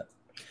was that?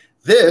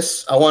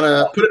 This, I want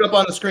to put it up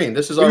on the screen.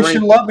 This is our You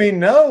should let me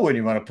know when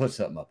you want to put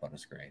something up on the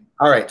screen.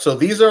 All right, so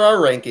these are our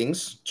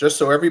rankings, just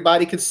so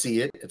everybody can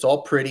see it. It's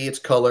all pretty. It's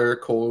color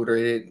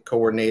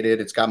coordinated.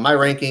 It's got my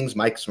rankings,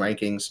 Mike's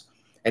rankings,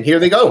 and here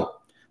they go.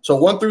 So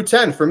 1 through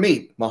 10 for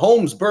me: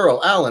 Mahomes, Burrow,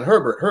 Allen,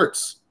 Herbert,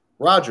 Hurts,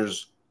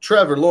 Rodgers,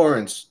 Trevor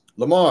Lawrence,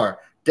 Lamar,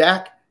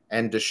 Dak,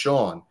 and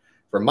Deshaun.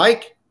 For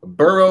Mike,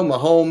 Burrow,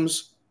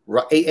 Mahomes,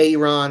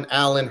 Aaron,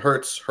 Allen,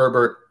 Hurts,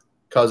 Herbert,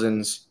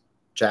 Cousins,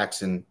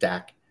 Jackson,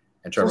 Dak,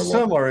 and Trevor Lawrence.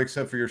 Similar,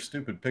 except for your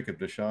stupid pick of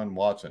Deshaun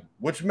Watson,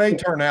 which may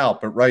turn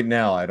out, but right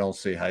now I don't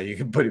see how you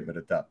can put him in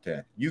the top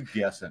 10. You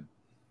guessing.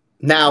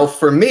 Now,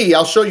 for me,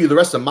 I'll show you the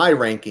rest of my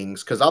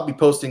rankings because I'll be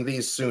posting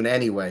these soon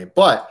anyway.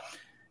 But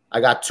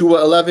I got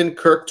Tua 11,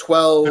 Kirk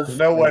 12. There's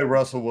no way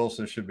Russell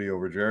Wilson should be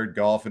over Jared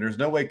Goff, and there's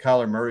no way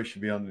Kyler Murray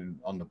should be on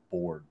the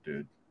board,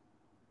 dude.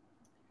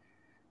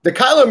 The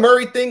Kyler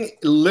Murray thing,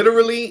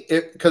 literally,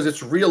 because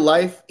it's real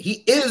life,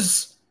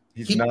 he's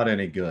not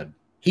any good.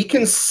 He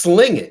can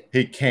sling it.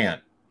 He can't.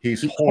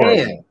 He's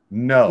horrible. Can.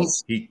 No,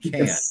 he can't. He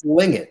can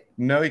sling it.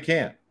 No, he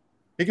can't.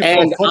 He can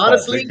throw football.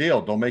 Honestly, big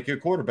deal. Don't make you a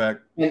quarterback.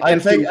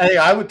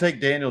 I would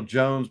take Daniel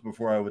Jones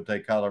before I would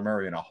take Kyler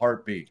Murray in a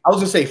heartbeat. I was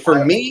going to say,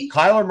 for me,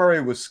 Kyler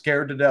Murray was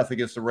scared to death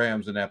against the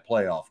Rams in that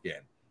playoff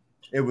game.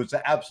 It was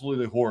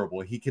absolutely horrible.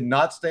 He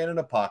cannot stand in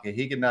a pocket.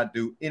 He cannot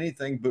do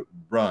anything but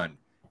run,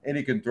 and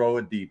he can throw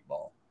a deep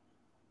ball.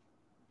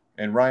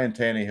 And Ryan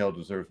Tannehill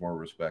deserves more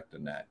respect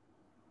than that.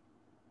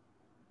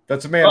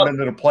 That's a man been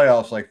to the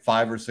playoffs like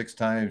 5 or 6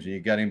 times, and you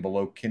got him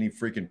below Kenny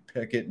freaking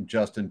Pickett and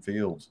Justin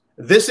Fields.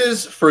 This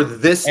is for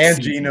this and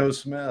season. Geno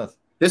Smith.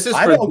 This is.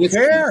 I don't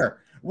care.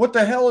 What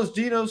the hell has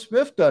Geno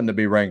Smith done to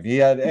be ranked? He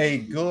had a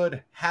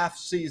good half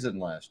season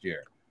last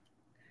year.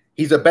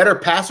 He's a better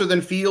passer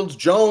than Fields,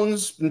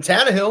 Jones, and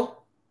Tannehill.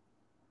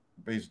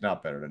 But he's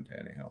not better than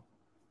Tannehill.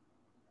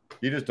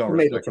 You just don't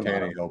respect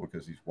Tannehill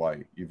because he's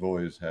white. You've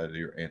always had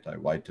your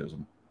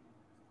anti-whiteism.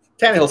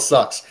 Tannehill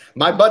sucks.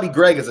 My buddy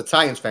Greg is a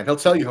Titans fan. He'll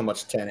tell you how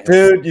much Tannehill.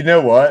 Dude, you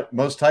know what?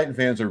 Most Titan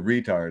fans are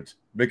retards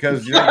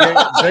because they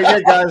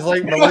get guys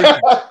like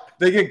Malik.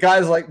 They get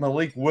guys like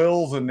Malik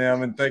Wills in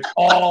them and think,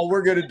 "Oh,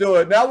 we're going to do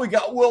it." Now we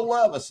got Will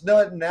Levis.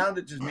 No, now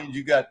that just means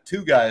you got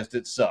 2 guys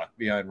that suck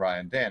behind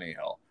Ryan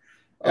Tannehill.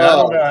 And I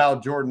don't know how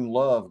Jordan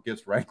Love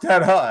gets ranked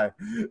that high.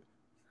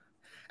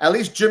 At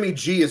least Jimmy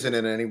G isn't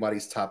in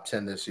anybody's top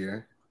 10 this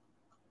year.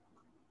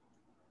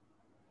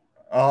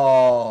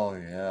 Oh,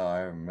 yeah.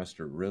 I remember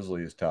Mr.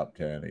 Risley's top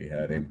 10. He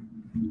had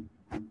him.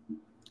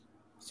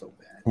 So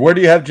bad. Where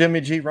do you have Jimmy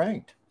G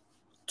ranked?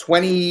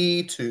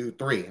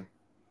 20-3.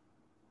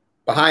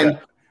 Behind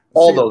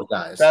all those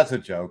guys. That's a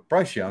joke.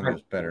 Bryce Young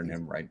is better than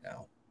him right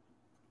now.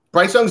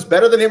 Bryce Young's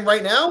better than him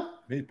right now?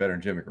 He's better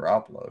than Jimmy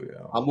Garoppolo,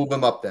 yeah. I'll move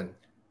him up then.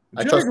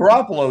 Jimmy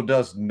Garoppolo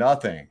does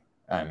nothing.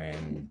 I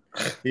mean,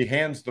 he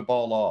hands the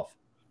ball off.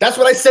 That's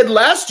what I said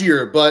last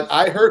year, but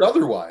I heard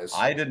otherwise.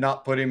 I did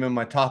not put him in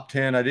my top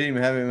 10. I didn't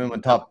even have him in my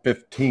top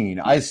 15.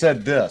 I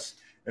said this: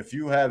 if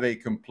you have a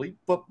complete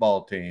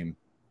football team,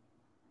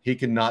 he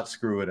cannot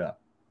screw it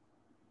up.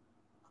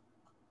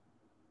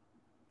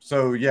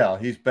 So, yeah,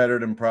 he's better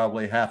than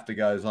probably half the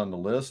guys on the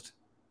list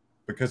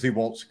because he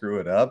won't screw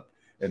it up,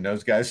 and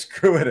those guys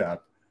screw it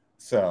up.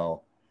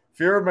 So, if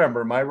you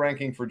remember, my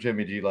ranking for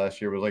Jimmy G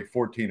last year was like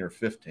 14 or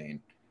 15,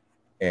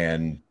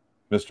 and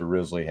Mr.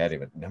 Risley had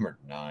him at number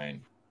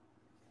 9.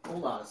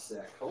 Hold on a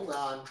sec. Hold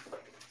on.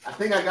 I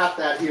think I got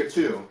that here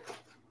too.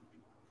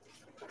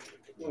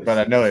 But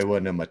I know he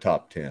wasn't in my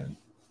top 10.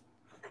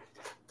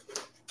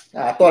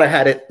 I thought I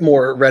had it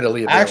more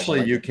readily available.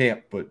 Actually, you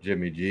can't put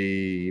Jimmy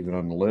G even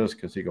on the list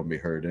because he's going to be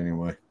hurt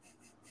anyway.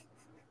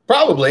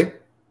 Probably.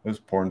 Those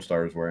porn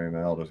stars wear him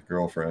out as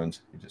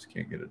girlfriends. He just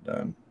can't get it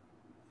done.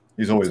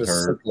 He's always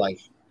hurt. Sick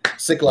life.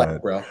 Sick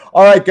life, bro.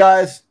 All right,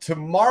 guys.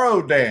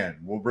 Tomorrow, Dan,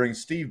 we'll bring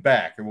Steve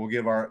back and we'll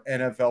give our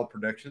NFL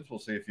predictions. We'll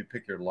see if you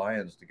pick your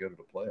Lions to go to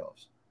the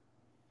playoffs.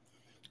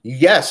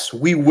 Yes,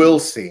 we will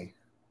see.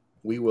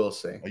 We will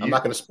see. I'm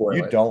not going to spoil it.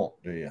 You don't,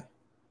 do you?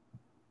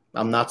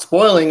 I'm not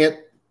spoiling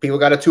it. People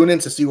got to tune in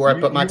to see where I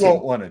put my team. You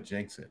won't want to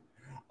jinx it.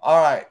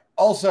 All right.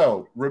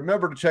 Also,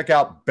 remember to check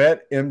out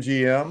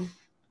BetMGM.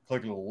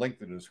 Click the link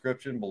in the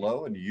description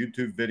below and the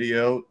YouTube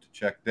video to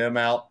check them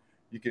out.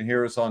 You can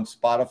hear us on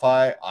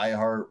Spotify,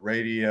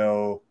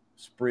 iHeartRadio,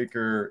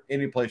 Spreaker,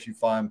 any place you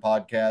find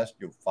podcasts,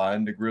 you'll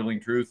find The Grilling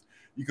Truth.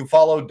 You can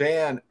follow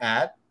Dan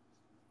at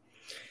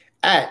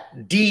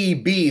at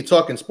DB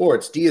Talking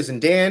Sports. D as in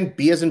Dan,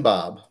 B as in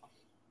Bob.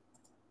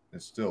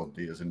 It's still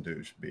D as in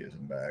douche, B as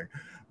in bag.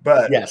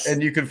 But yes,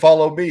 and you can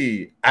follow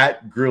me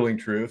at Grilling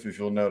Truth. If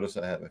you'll notice,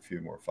 I have a few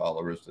more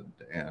followers than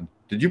Dan.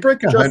 Did you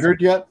break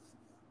 100 yet?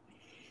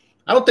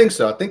 I don't think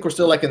so. I think we're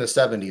still like in the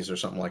 70s or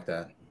something like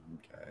that.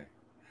 Okay.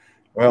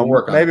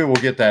 Well, maybe we'll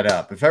get that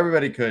up. If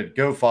everybody could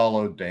go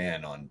follow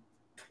Dan on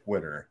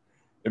Twitter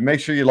and make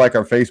sure you like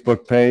our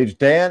Facebook page.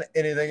 Dan,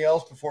 anything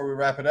else before we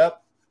wrap it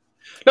up?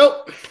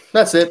 Nope,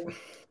 that's it.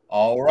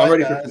 All right, I'm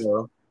ready guys. for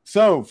tomorrow.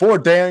 So for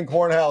Dan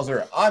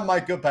Kornhauser, I'm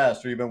Mike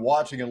Goodpaster. You've been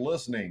watching and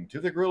listening to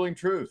The Grilling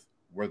Truth,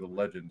 where the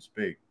legends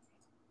speak.